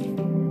chest.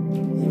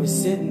 You were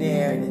sitting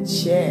there in a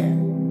chair,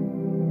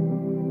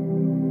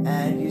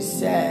 and you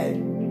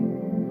said,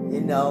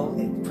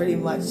 pretty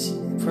much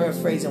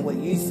paraphrasing what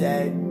you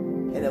said,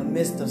 in the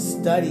midst of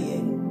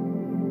studying,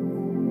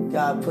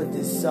 God put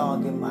this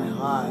song in my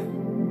heart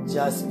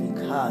just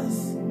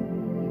because.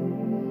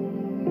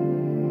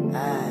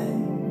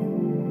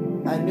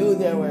 And I knew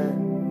there were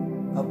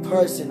a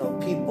person or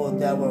people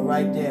that were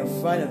right there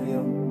in front of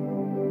you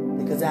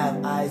because I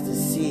have eyes to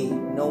see.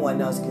 No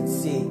one else can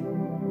see.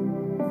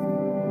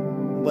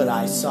 But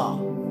I saw.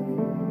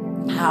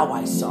 How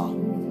I saw.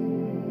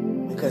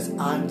 Because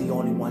I'm the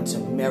only one to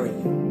marry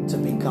you, to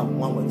become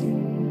one with you.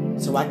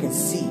 So I can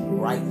see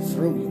right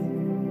through you.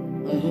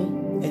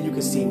 And you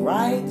can see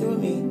right through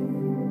me.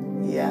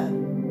 Yeah.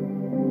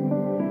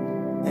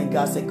 And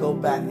God said, go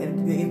back.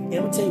 And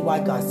let me tell you why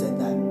God said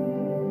that.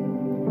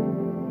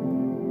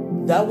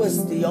 That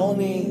was the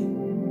only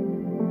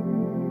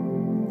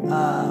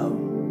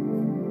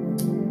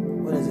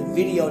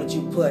video that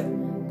you put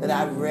that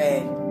I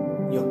read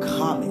your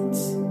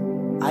comments.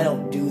 I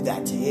don't do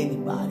that to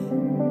anybody.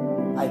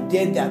 I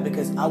did that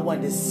because I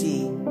wanted to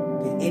see,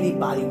 did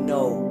anybody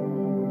know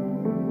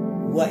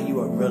what you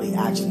were really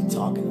actually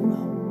talking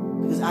about?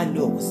 Because I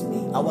knew it was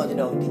me. I wanted to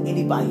know, did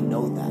anybody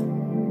know that?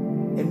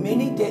 And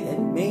many did.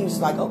 And many was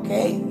like,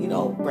 okay,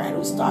 Brand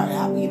New Start,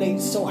 happy. You're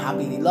so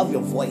happy. They love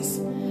your voice.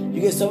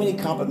 You get so many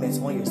compliments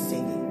on your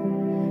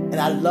singing. And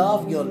I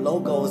love your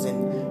logos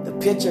and the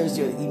pictures,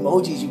 your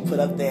emojis you put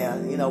up there.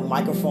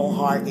 Microphone,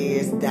 heart,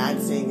 ears,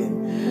 dancing,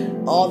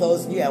 and all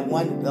those. You had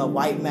one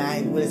white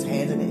man with his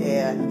hands in the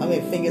air.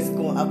 Fingers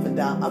going up and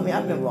down. I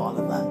remember all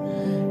of that.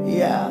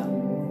 Yeah.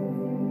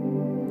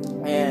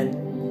 And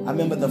I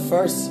remember the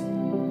first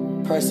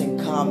person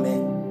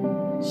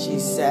comment,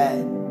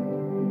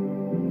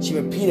 she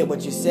repeated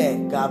what you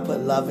said. God put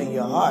love in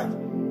your heart.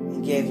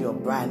 He gave you a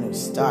brand new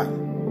start.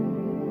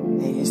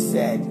 And you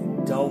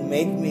said, don't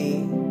make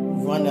me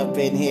run up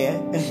in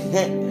here.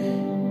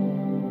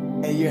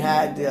 And you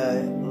had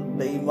the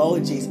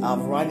emojis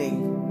of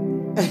running.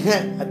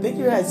 I think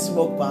you had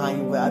smoke behind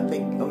you, but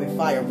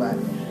fire, but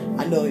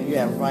I know you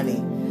had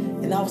running.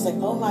 And I was like,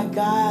 oh my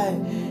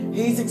God,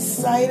 he's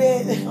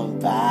excited. I'm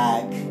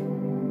back.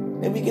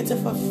 And we get to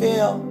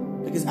fulfill,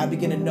 because I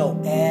begin to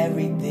know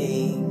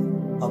everything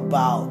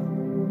about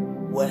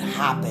what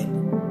happened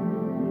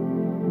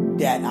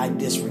that I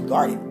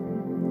disregarded.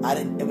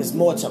 It was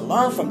more to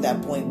learn from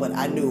that point, but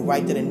I knew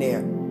right then and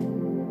there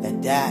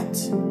that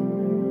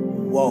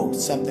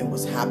something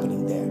was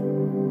happening there.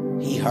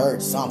 He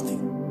heard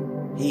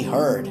something. He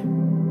heard.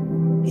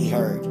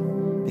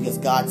 Because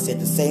God said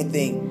the same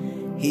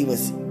thing he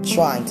was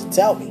trying to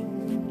tell me.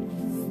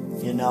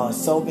 In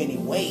so many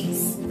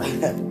ways.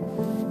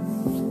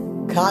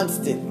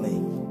 Constantly.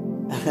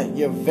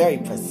 You're very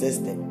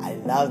persistent. I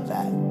love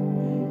that.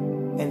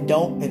 And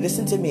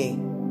listen to me.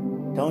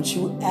 Don't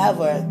you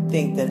ever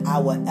think that I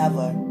will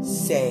ever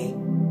say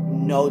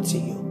no to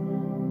you.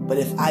 But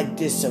if I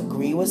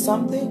disagree with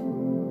something,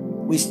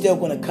 we're still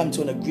going to come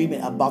to an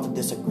agreement about the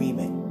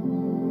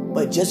disagreement.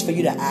 But just for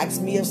you to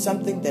ask me of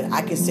something that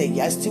I can say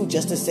yes to,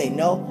 just to say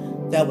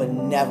no, that would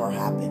never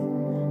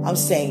happen. I'm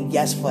saying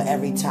yes for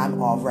every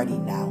time already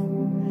now.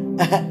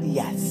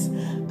 Yes.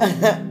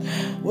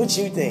 What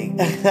you think?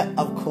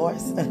 Of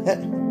course.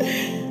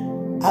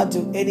 I'll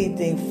do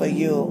anything for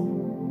you.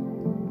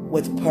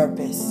 with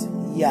purpose,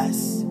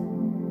 yes.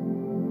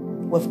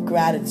 With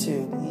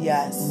gratitude,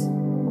 yes.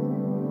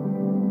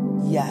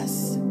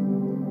 Yes.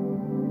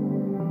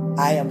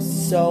 I am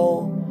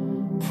so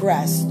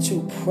pressed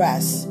to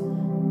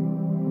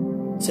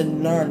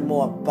learn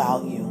more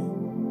about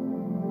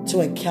you,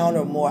 to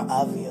encounter more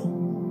of you.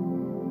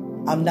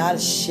 I'm not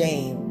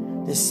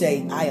ashamed to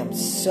say I am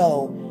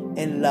so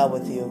in love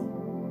with you.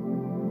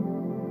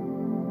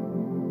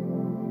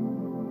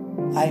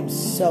 I am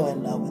so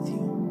in love with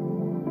you.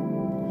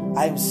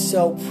 I am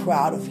so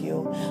proud of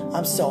you.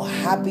 I'm so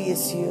happy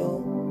it's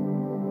you.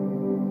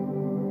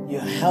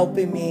 You're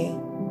helping me.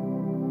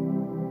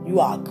 You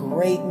are a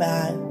great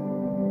man.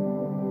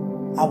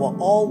 I will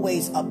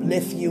always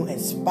uplift you,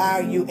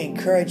 inspire you,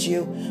 encourage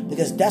you,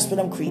 because that's what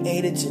I'm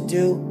created to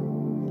do,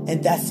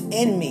 and that's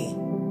in me.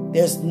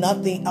 There's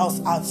nothing else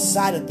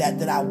outside of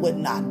that I would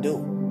not do.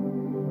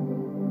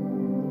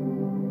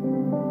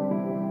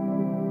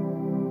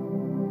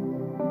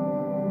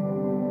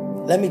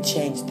 Let me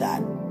change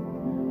that,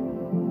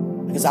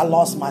 because I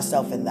lost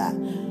myself in that.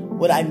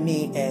 What I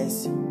mean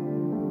is,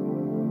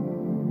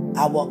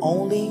 I will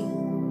only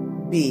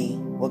be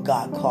what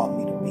God called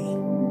me to be.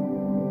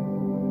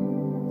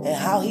 And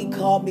how he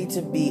called me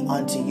to be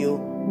unto you,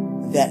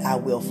 that I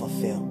will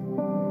fulfill.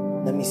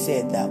 Let me say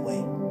it that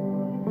way.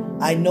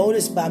 I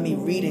noticed by me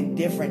reading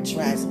different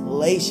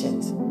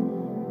translations,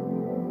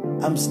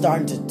 I'm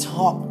starting to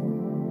talk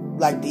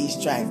like these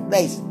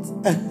translations.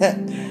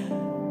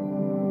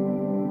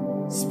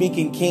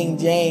 Speaking King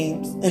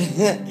James,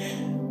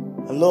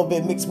 a little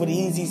bit mixed with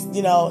easy,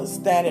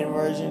 standard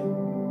version.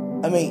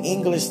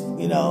 English,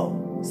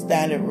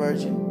 standard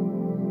version.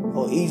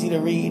 Or easy to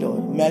read,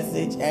 or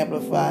Message,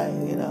 Amplified,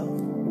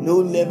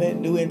 New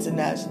Living, New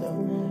International.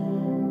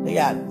 They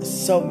got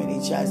so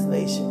many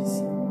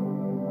translations.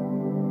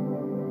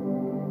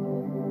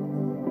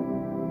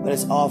 But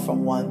it's all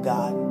from one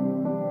God,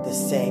 the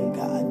same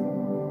God.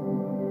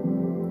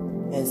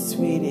 And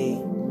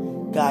sweetie,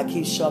 God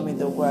keeps showing me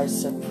the word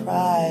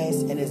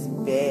surprise, and it's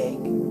big.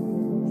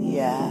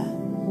 Yeah.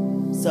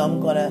 So I'm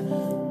going to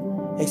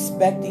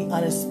expect the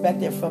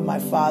unexpected from my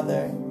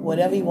Father.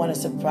 Whatever he want to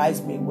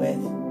surprise me with.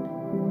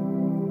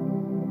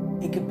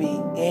 It could be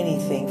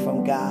anything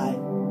from God,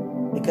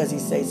 because he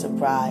says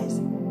surprise.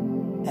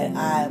 And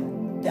I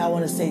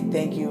want to say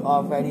thank you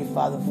already,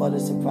 Father, for the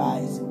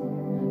surprise.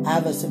 I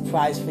have a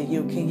surprise for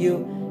you.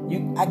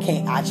 I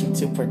can't ask you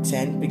to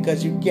pretend,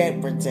 because you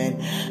can't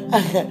pretend.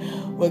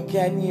 But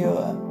can you?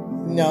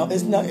 No,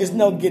 it's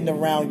no getting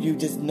around you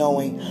just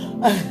knowing.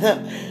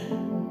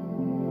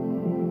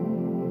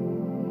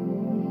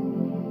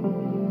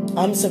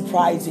 I'm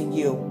surprising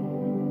you.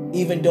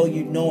 Even though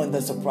you know in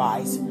the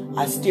surprise,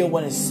 I still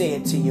want to say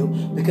it to you,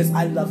 because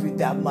I love you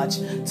that much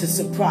to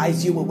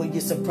surprise you with what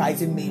you're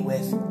surprising me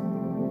with.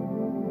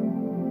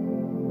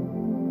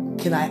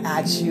 Can I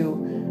ask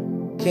you,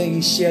 can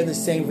you share the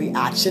same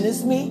reaction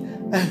as me?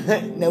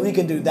 No, we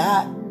can do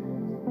that.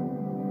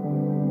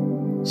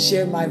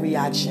 Share my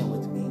reaction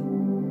with me.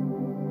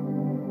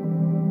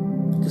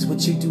 Because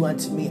what you do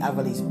unto me, I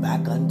release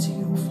back unto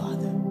you,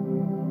 Father.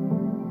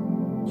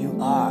 You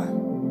are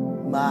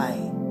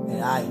mine,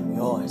 and I am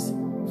yours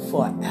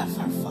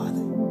forever, Father.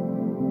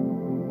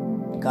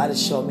 God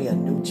has shown me a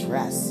new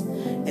dress,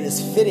 and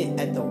it's fitted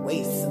at the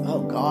waist.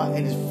 Oh, God,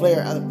 and it's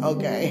flared.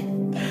 Okay.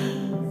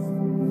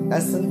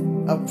 That's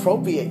an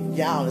appropriate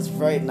gown. It's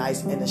very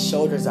nice, and the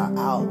shoulders are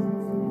out.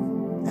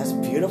 That's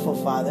beautiful,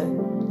 Father.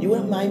 You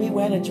wouldn't mind me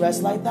wearing a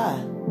dress like that?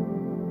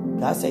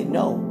 God said,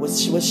 no. What's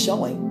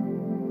showing?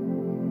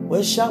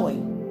 What's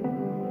showing?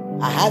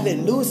 I have it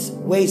loose,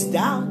 waist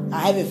down.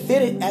 I have it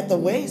fitted at the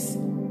waist.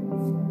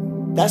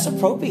 That's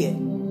appropriate.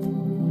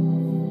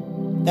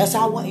 That's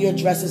how I want your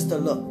dresses to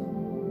look.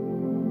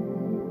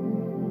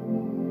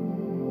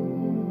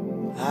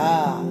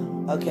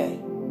 Okay.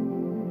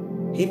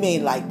 He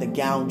made like the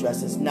gown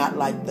dresses, not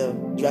like the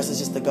dresses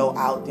just to go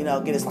out,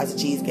 get a slice of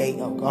cheesecake.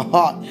 Oh,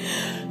 God.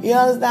 You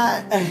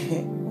understand?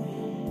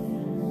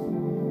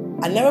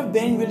 I've never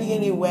been really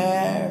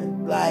anywhere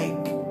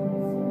like,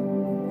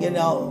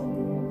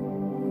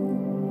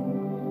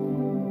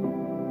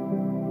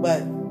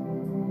 but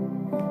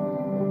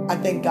I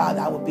thank God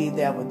I will be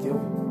there with you.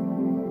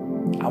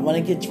 I want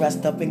to get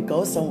dressed up and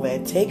go somewhere.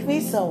 Take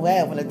me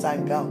somewhere when the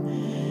time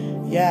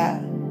comes.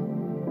 Yeah.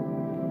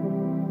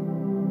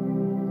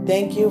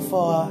 Thank you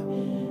for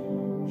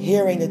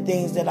hearing the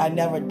things that I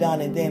never done,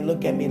 and then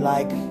look at me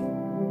like,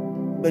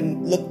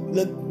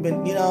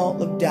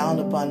 look down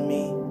upon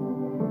me.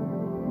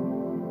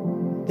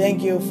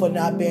 Thank you for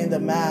not being the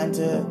man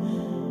to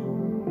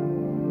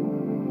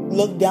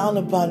look down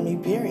upon me,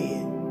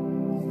 period.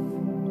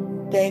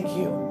 Thank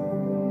you.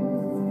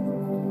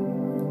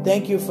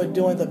 Thank you for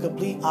doing the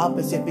complete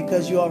opposite,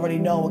 because you already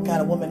know what kind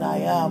of woman I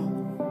am,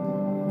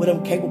 what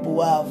I'm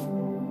capable of,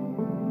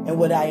 and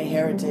what I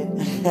inherited.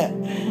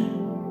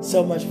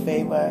 So much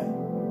favor.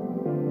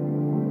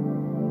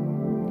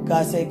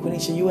 God said,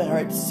 Quenisha, you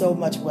inherit so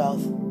much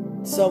wealth.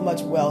 So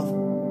much wealth.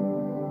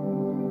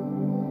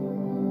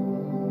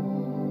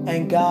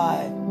 And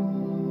God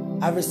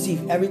I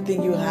receive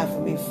everything you have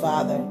for me,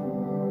 Father.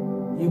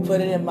 You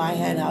put it in my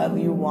hand however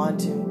you want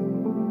to.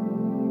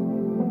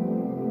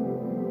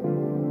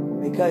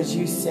 Because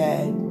you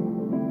said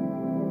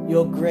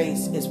your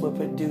grace is what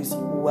produces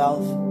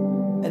wealth,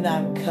 and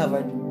I'm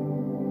covered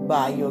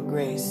by your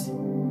grace.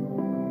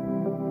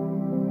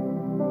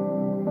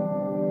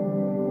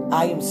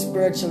 I am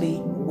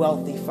spiritually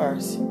wealthy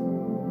first.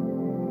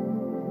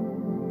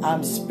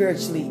 I'm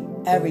spiritually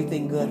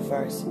everything good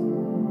first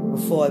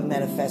before it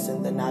manifests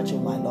in the natural,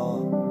 my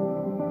Lord.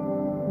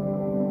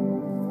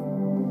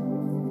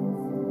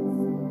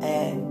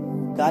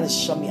 And God has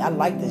shown me, I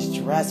like this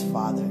dress,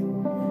 Father.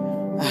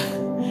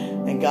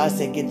 And God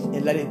said,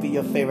 let it be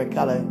your favorite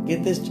color.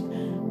 Get this.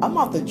 I'm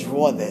off to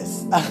draw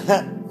this.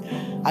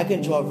 I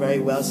can draw very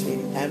well,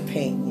 sweetie, and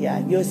paint.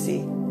 Yeah, you'll see.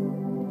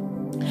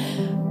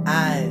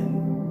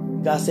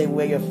 And God said,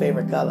 wear your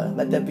favorite color.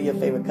 Let that be your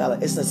favorite color.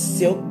 It's a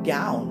silk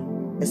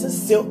gown. It's a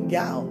silk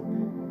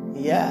gown.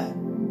 Yeah.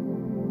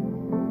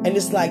 And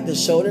it's like the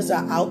shoulders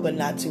are out, but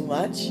not too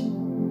much.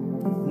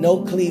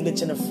 No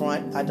cleavage in the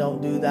front. I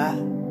don't do that.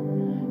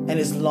 And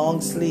it's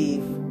long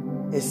sleeve.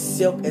 It's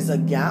silk. It's a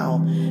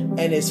gown.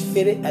 And it's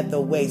fitted at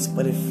the waist,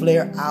 but it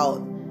flare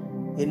out,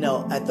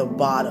 at the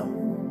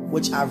bottom,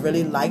 which I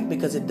really like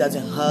because it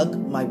doesn't hug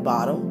my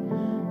bottom.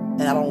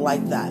 And I don't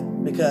like that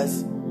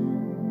because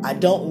I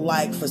don't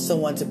like for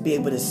someone to be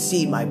able to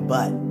see my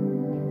butt,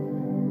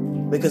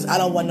 because I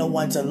don't want no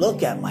one to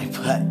look at my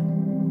butt.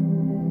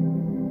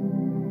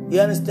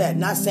 You understand?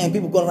 Not saying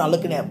people going around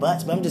looking at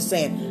butts, but I'm just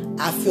saying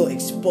I feel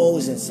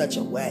exposed in such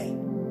a way.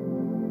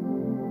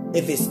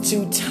 If it's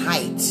too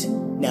tight,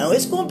 now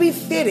it's going to be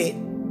fitted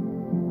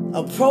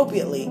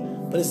appropriately,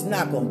 but it's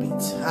not going to be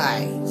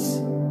tight.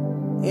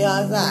 You know what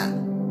I'm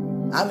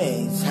saying? I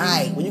mean,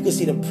 tight when you can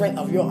see the print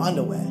of your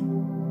underwear.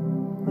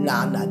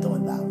 Nah, I'm not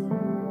doing that one.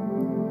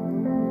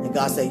 And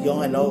God said,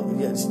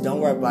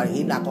 don't worry about it.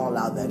 He's not going to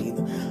allow that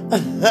either.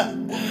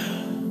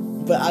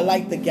 But I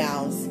like the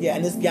gowns. Yeah,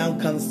 and this gown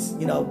comes,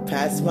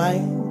 past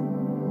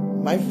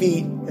my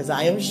feet because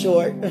I am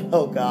short.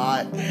 Oh,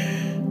 God.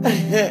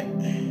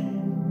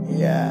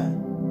 Yeah.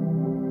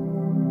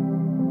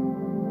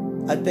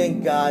 I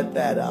thank God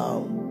that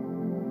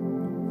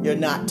you're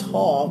not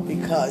tall,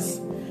 because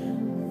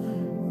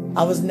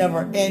I was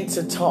never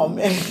into tall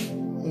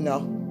men. No.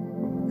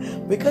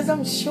 Because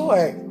I'm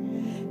short.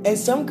 And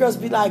some girls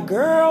be like,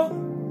 girl.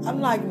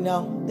 I'm like,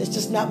 no, it's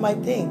just not my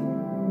thing.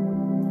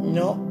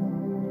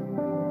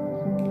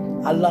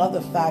 I love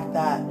the fact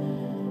that,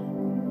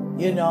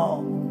 you're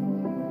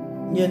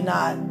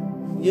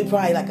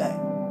probably like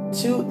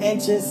 2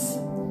 inches,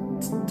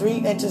 3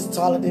 inches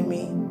taller than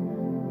me.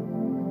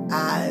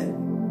 And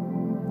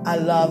I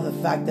love the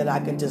fact that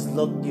I can just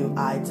look you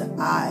eye to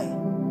eye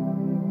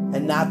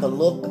and not to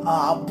look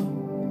up,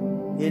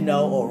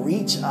 or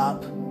reach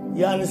up.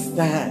 You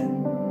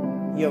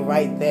understand? You're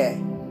right there.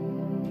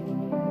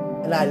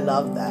 And I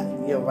love that.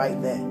 You're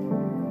right there.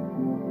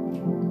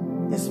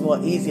 It's more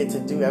easier to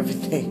do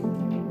everything.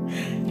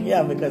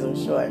 Yeah, because I'm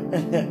short.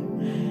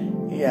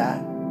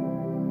 Yeah.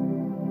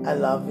 I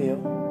love you.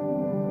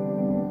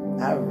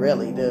 I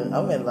really do.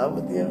 I'm in love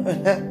with you.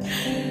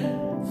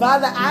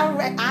 Father, I'm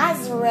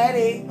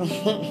ready.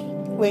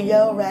 When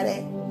you're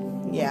ready.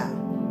 Yeah.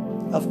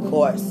 Of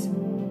course.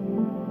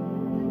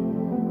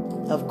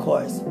 Of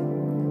course.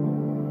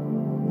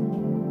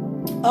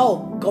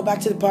 Oh, go back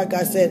to the part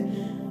God said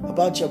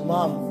about your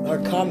mom, her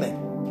comment.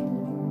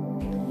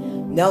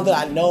 Now that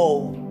I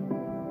know,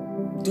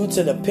 due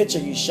to the picture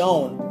you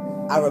shown,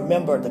 I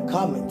remember the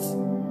comments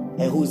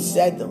and who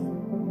said them.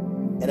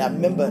 And I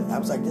remember, I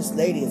was like, this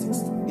lady is,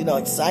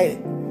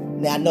 excited.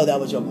 Now I know that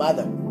was your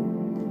mother.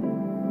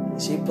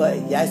 She put,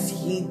 yes,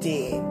 he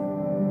did.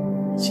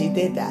 She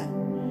did that.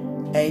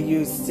 And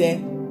you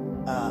said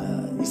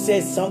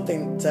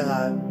something to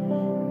her.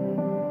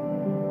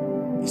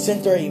 You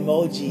sent her an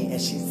emoji,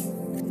 and she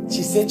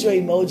sent your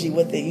emoji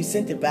with it. You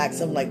sent it back,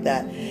 something like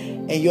that.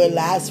 And your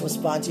last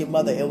response to your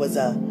mother, it was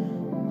a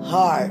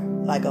heart,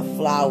 like a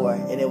flower,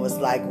 and it was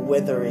like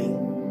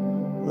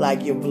withering,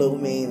 like you're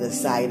blooming,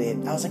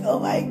 excited. I was like, oh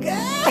my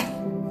God.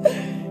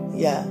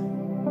 Yeah.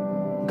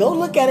 Go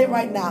look at it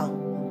right now.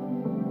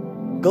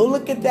 Go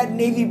look at that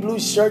navy blue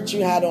shirt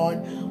you had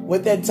on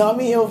with that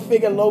Tommy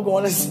Hilfiger logo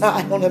on the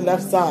side, on the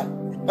left side.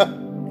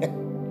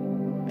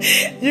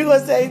 You're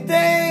going to say,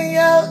 dang,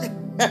 yo.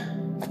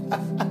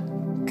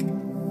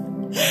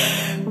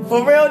 For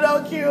real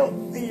though, cute.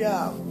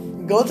 Yeah.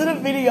 Go to the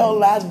video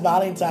last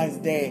Valentine's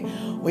Day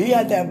where you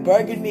had that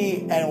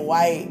burgundy and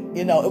white,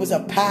 it was a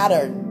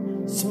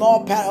pattern.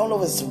 Small pattern. I don't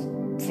know if it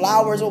was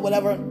flowers or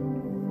whatever.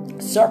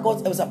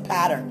 Circles. It was a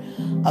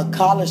pattern. A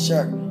collar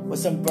shirt with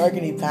some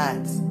burgundy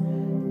pants.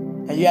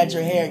 And you had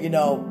your hair,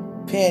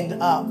 pinned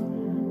up.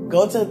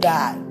 Go to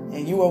that.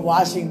 And you were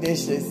washing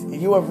dishes.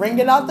 And you were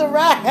wringing out the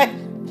rag.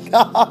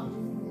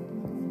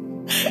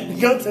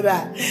 Go to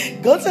that.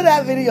 Go to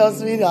that video,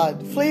 sweetheart.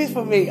 Please,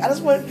 for me. I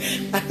just want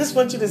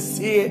you to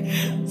see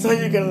it so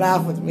you can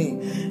laugh with me.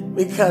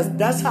 Because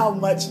that's how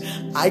much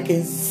I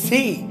can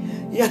see.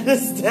 You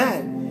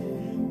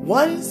understand?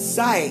 One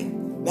sight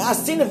Now, I've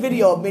seen the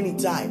video many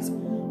times,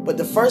 but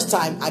the first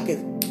time I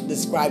could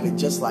describe it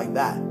just like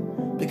that.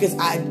 Because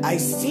I can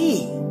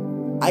see.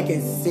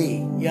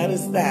 You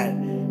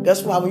understand?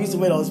 That's why we used to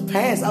wear those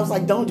pants. I was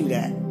like, don't do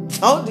that.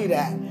 Don't do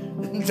that.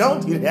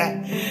 Don't do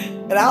that.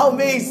 And I don't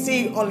mean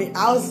see on the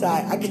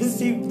outside. I can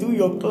see through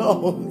your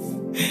clothes.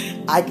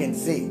 I can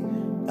see.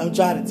 I'm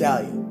trying to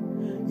tell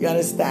you. You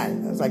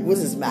understand? I was like, what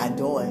is this man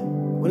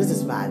doing? What is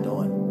this man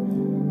doing?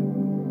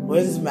 What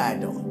is this man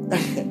doing?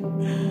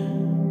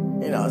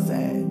 You know what I'm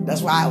saying?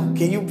 That's why,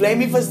 can you blame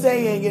me for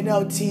saying,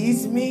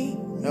 tease me?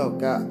 Oh,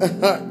 God.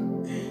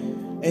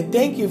 And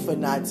thank you for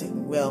not,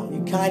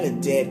 you kind of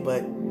did,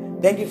 but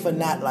thank you for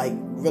not,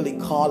 really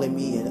calling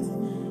me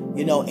and,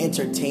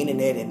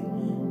 entertaining it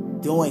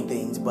and doing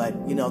things.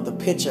 But, the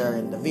picture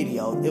and the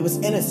video, it was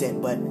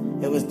innocent, but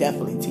it was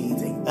definitely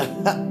teasing.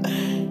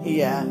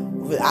 Yeah.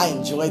 I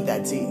enjoyed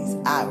that tease.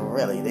 I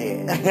really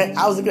did.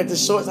 I was looking at the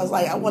shorts. I was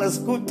like, I want to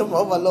scoot them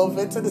over a little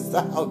bit to the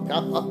side. Oh,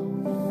 God.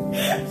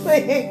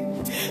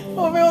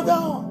 For real,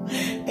 though.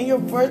 And your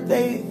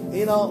birthday,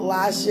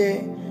 last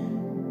year,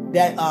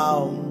 that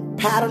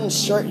pattern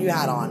shirt you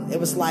had on, it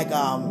was like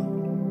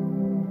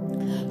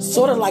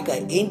sort of like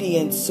an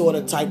Indian sort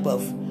of type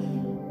of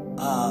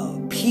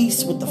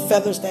piece with the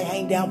feathers that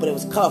hang down, but it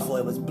was colorful.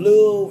 It was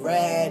blue,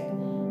 red,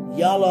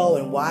 yellow,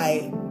 and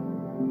white.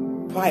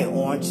 Probably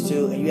orange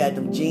too, and you had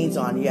them jeans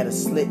on. You had a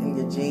slit in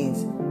your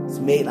jeans. It's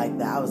made like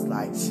that. I was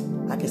like,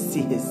 I could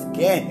see his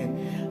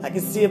skin. I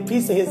could see a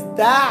piece of his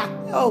thigh.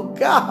 Oh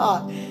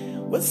God,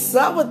 what's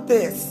up with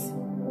this?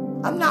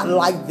 I'm not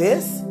like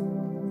this.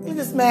 Is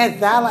this man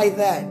thigh like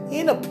that? He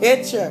in a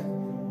picture.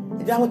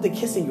 And then I went to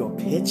kissing your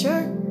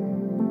picture?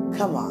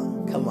 Come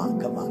on, come on,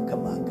 come on,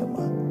 come on, come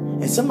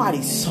on. And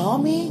somebody saw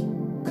me?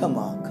 Come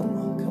on, come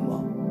on.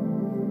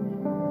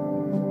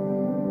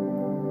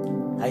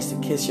 I used to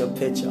kiss your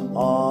picture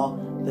all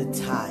the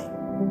time.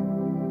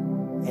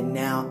 And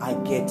now I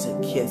get to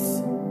kiss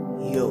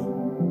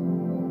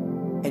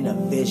you in a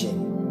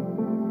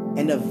vision.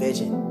 In a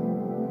vision.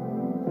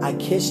 I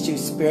kissed you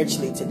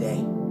spiritually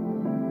today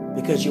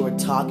because you were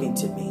talking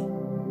to me.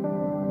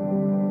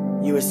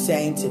 You were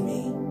saying to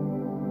me,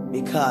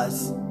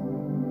 because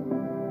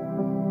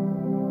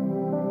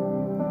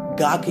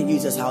God can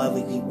use us however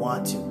He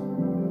wants to.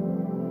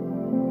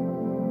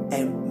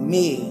 And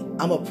me,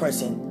 I'm a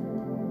person.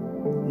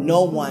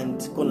 No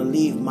one's going to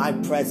leave my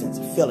presence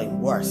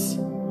feeling worse.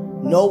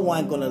 No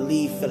one going to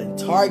leave feeling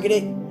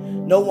targeted.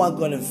 No one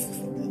going to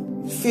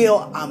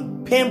feel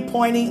I'm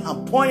pinpointing,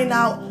 I'm pointing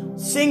out,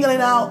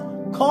 singling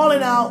out,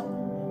 calling out,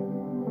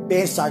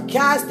 being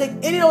sarcastic.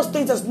 Any of those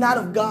things that's not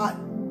of God,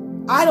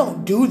 I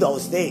don't do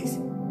those things.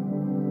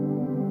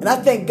 And I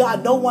thank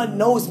God no one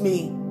knows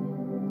me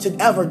to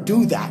ever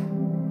do that.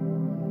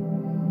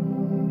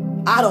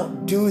 I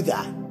don't do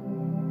that.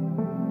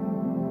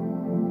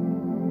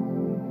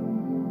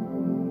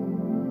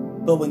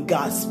 But when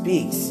God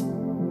speaks,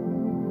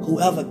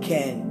 whoever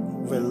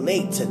can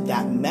relate to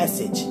that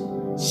message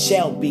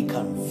shall be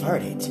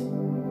converted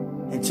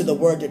into the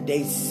word that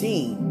they've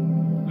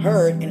seen,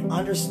 heard, and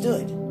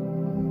understood.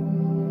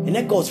 And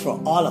that goes for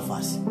all of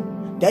us.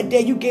 That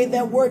day you gave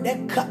that word,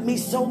 that cut me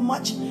so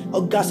much.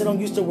 Oh, God said, don't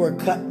use the word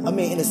cut. I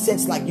mean, in a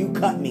sense, like you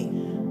cut me.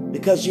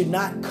 Because you're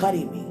not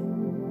cutting me.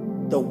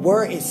 The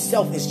word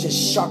itself is just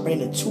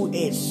sharpening a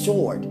two-edged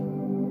sword.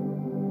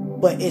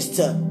 But it's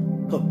to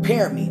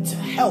prepare me, to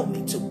help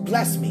me, to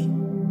bless me,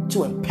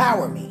 to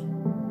empower me.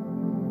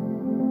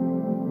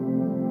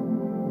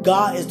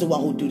 God is the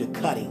one who do the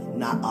cutting,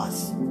 not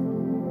us.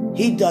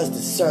 He does the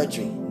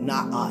surgery,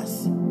 not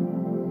us.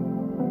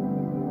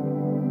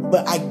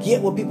 But I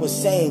get what people are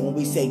saying when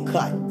we say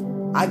cut.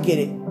 I get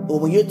it. But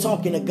when you're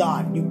talking to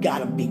God, you got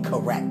to be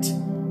correct.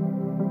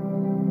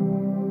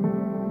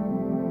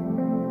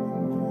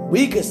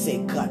 We could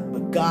say cut,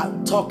 but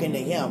God talking to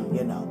Him,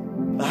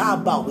 But how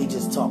about we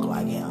just talk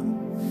like Him?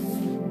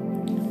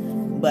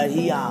 But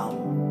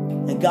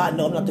and God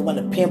knows I'm not the one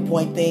to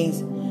pinpoint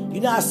things. You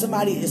know how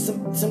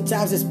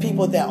sometimes it's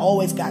people that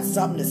always got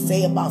something to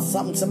say about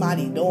something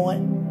somebody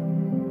doing.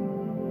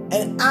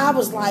 And I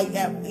was like,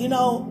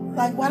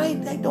 why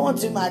they doing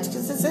too much?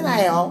 Because it's in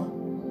hell.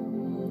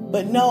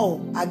 But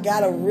no, I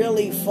got to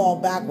really fall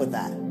back with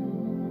that.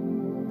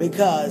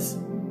 Because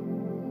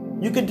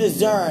you could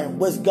discern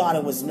what's God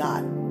and what's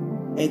not.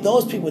 And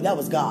those people, that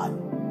was God.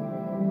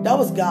 That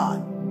was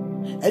God.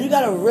 And you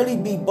got to really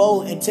be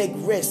bold and take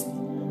risks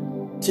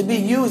to be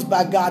used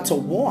by God to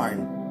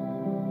warn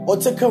or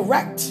to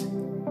correct.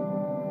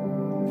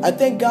 I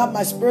thank God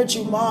my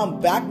spiritual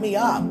mom backed me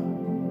up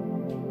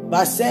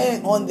by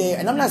saying on there,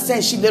 and I'm not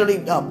saying she literally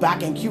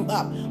backing Q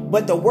up,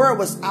 but the word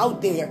was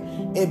out there.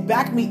 It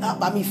backed me up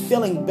by me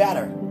feeling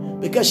better.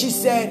 Because she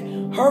said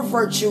her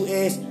virtue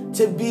is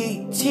to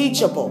be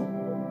teachable.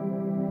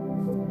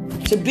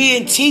 To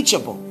be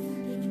teachable.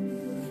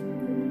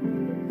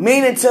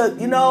 Meaning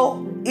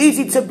to,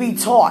 easy to be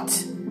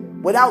taught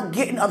without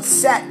getting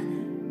upset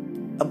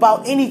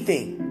about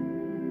anything.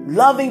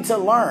 Loving to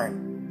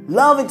learn.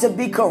 Loving to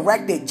be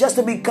corrected just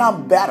to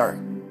become better.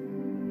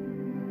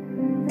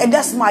 And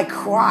that's my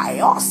cry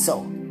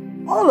also.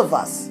 All of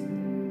us.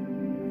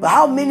 But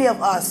how many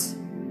of us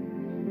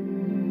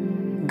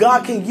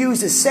God can use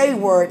to say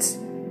words,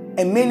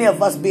 and many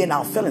of us be in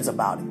our feelings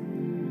about it?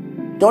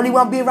 Don't even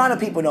want to be around the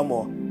people no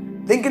more.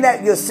 Thinking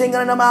that you're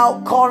singling them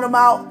out, calling them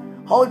out,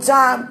 whole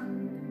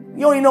time,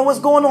 you don't even know what's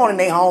going on in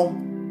their home.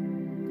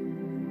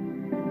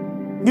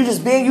 You're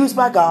just being used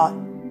by God.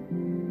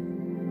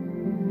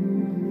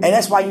 And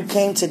that's why you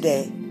came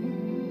today.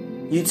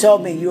 You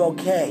told me you're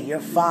okay, you're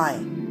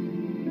fine.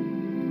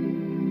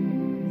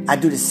 I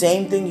do the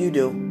same thing you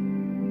do.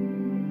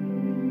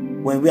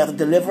 When we have to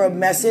deliver a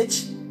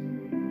message,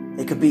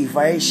 it could be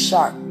very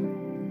sharp.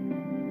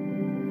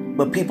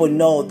 But people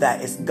know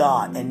that it's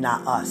God and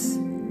not us.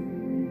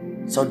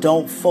 So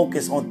don't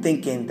focus on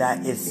thinking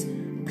that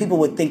people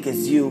would think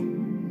it's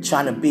you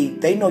trying to be.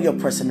 They know your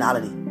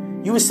personality.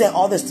 You were saying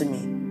all this to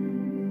me.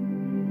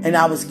 And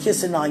I was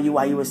kissing on you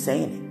while you were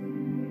saying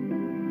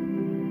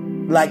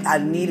it. Like I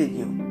needed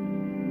you.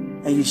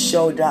 And you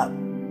showed up.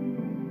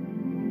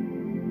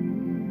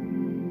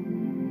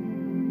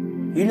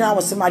 You know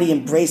when somebody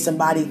embrace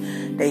somebody,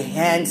 their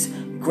hands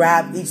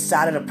grab each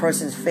side of the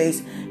person's face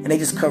and they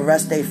just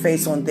caress their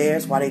face on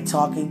theirs while they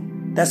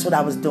talking? That's what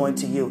I was doing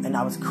to you. And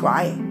I was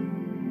crying.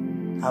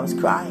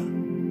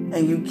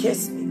 And you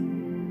kissed me.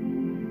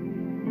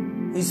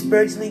 You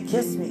spiritually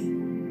kissed me.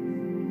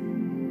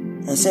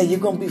 And said, you're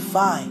going to be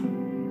fine.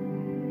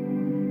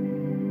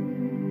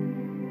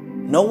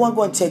 No one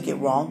going to take it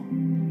wrong.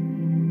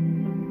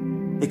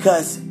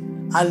 Because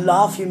I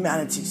love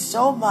humanity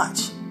so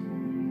much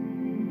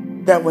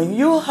that when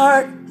you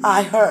hurt,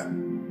 I hurt.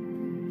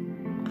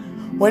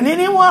 When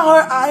anyone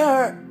hurt, I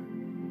hurt.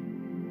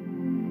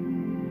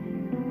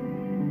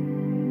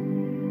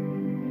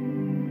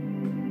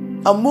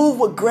 I move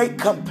with great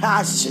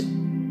compassion.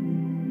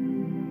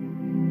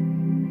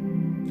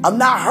 I'm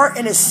not hurt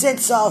in the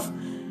sense of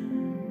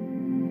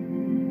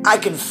I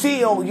can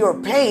feel your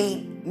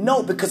pain.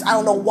 No, because I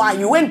don't know why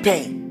you're in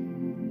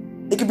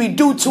pain. It could be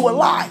due to a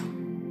lie.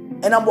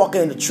 And I'm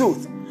walking in the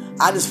truth.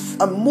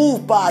 I'm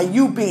moved by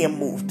you being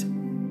moved.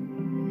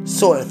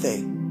 Sort of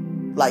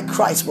thing. Like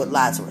Christ with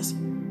Lazarus.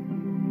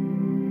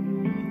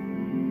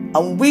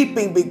 I'm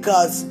weeping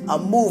because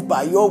I'm moved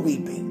by your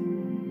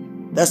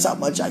weeping. That's how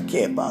much I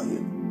care about you.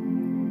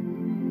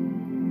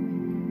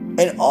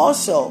 And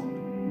also,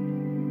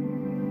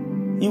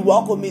 you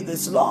walk with me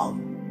this long.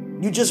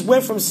 You just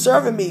went from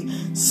serving me,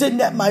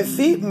 sitting at my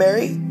feet,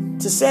 Mary,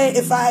 to saying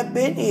if I had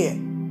been here.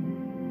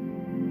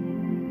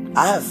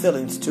 I have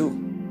feelings too.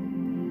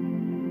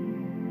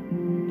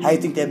 How do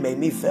you think that made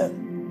me feel?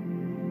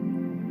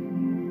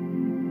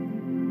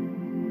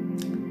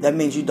 That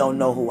means you don't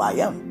know who I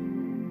am.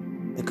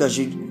 Because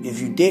if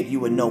you did, you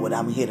would know what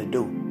I'm here to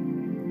do.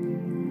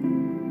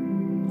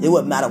 It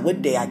wouldn't matter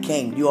what day I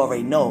came. You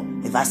already know.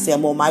 If I say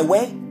I'm on my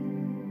way,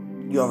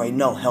 you already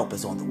know help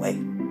is on the way.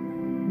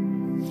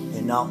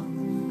 You know?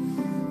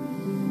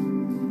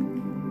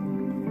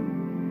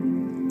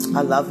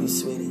 I love you,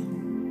 sweetie.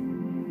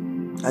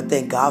 I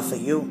thank God for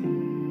you.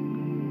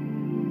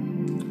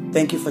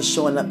 Thank you for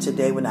showing up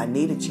today when I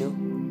needed you.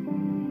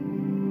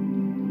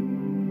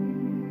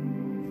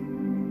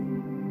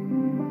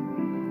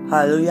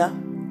 Hallelujah.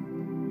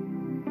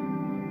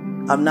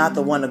 I'm not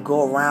the one to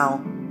go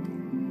around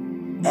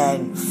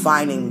and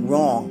finding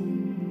wrong.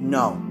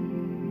 No.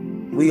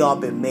 We all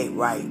been made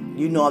right.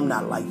 You know I'm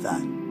not like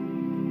that.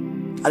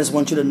 I just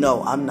want you to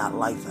know I'm not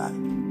like that.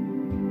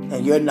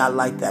 And you're not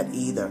like that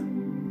either.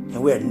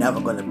 And we're never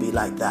going to be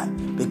like that.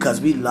 Because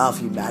we love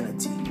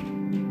humanity.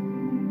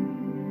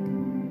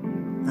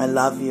 I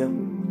love you.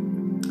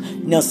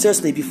 Now,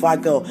 seriously, before I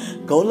go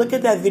look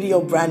at that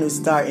video, Brand New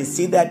Start, and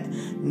see that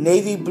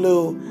navy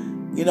blue,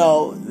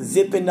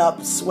 zipping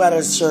up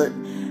sweater shirt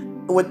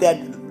with that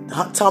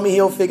Tommy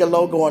Hilfiger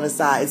logo on the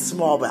side. It's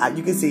small, but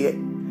you can see it.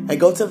 And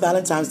go to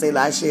Valentine's Day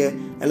last year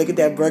and look at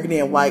that burgundy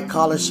and white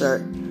collar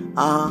shirt.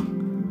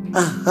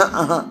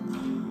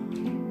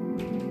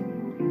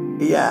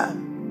 Yeah,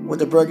 with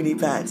the burgundy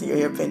pants and your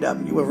hair pinned up.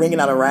 You were wringing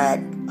out a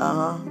rag.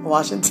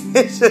 Washing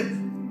dishes.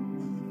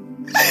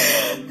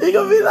 You're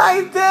going to be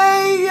like,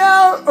 dang,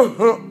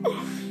 yo.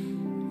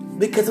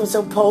 Because I'm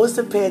supposed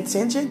to pay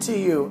attention to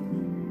you.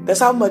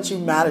 That's how much you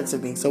matter to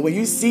me. So when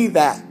you see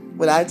that,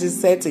 what I just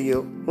said to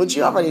you, which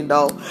you already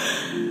know,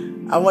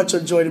 I want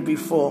your joy to be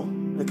full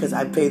because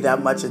I pay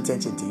that much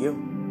attention to you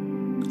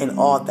in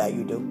all that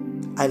you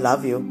do. I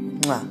love you.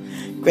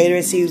 Mwah. Greater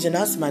is He who's in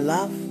us, my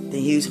love,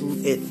 than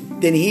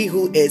he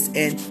who is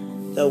in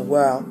the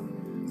world.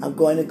 I'm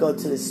going to go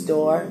to the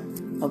store.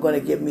 I'm going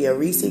to get me a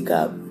Reese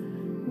cup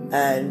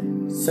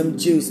and some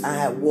juice. I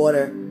had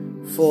water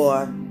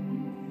for,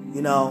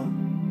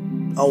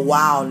 a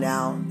while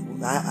now.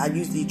 I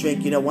usually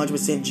drink,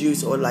 100%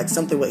 juice or like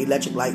something with electric light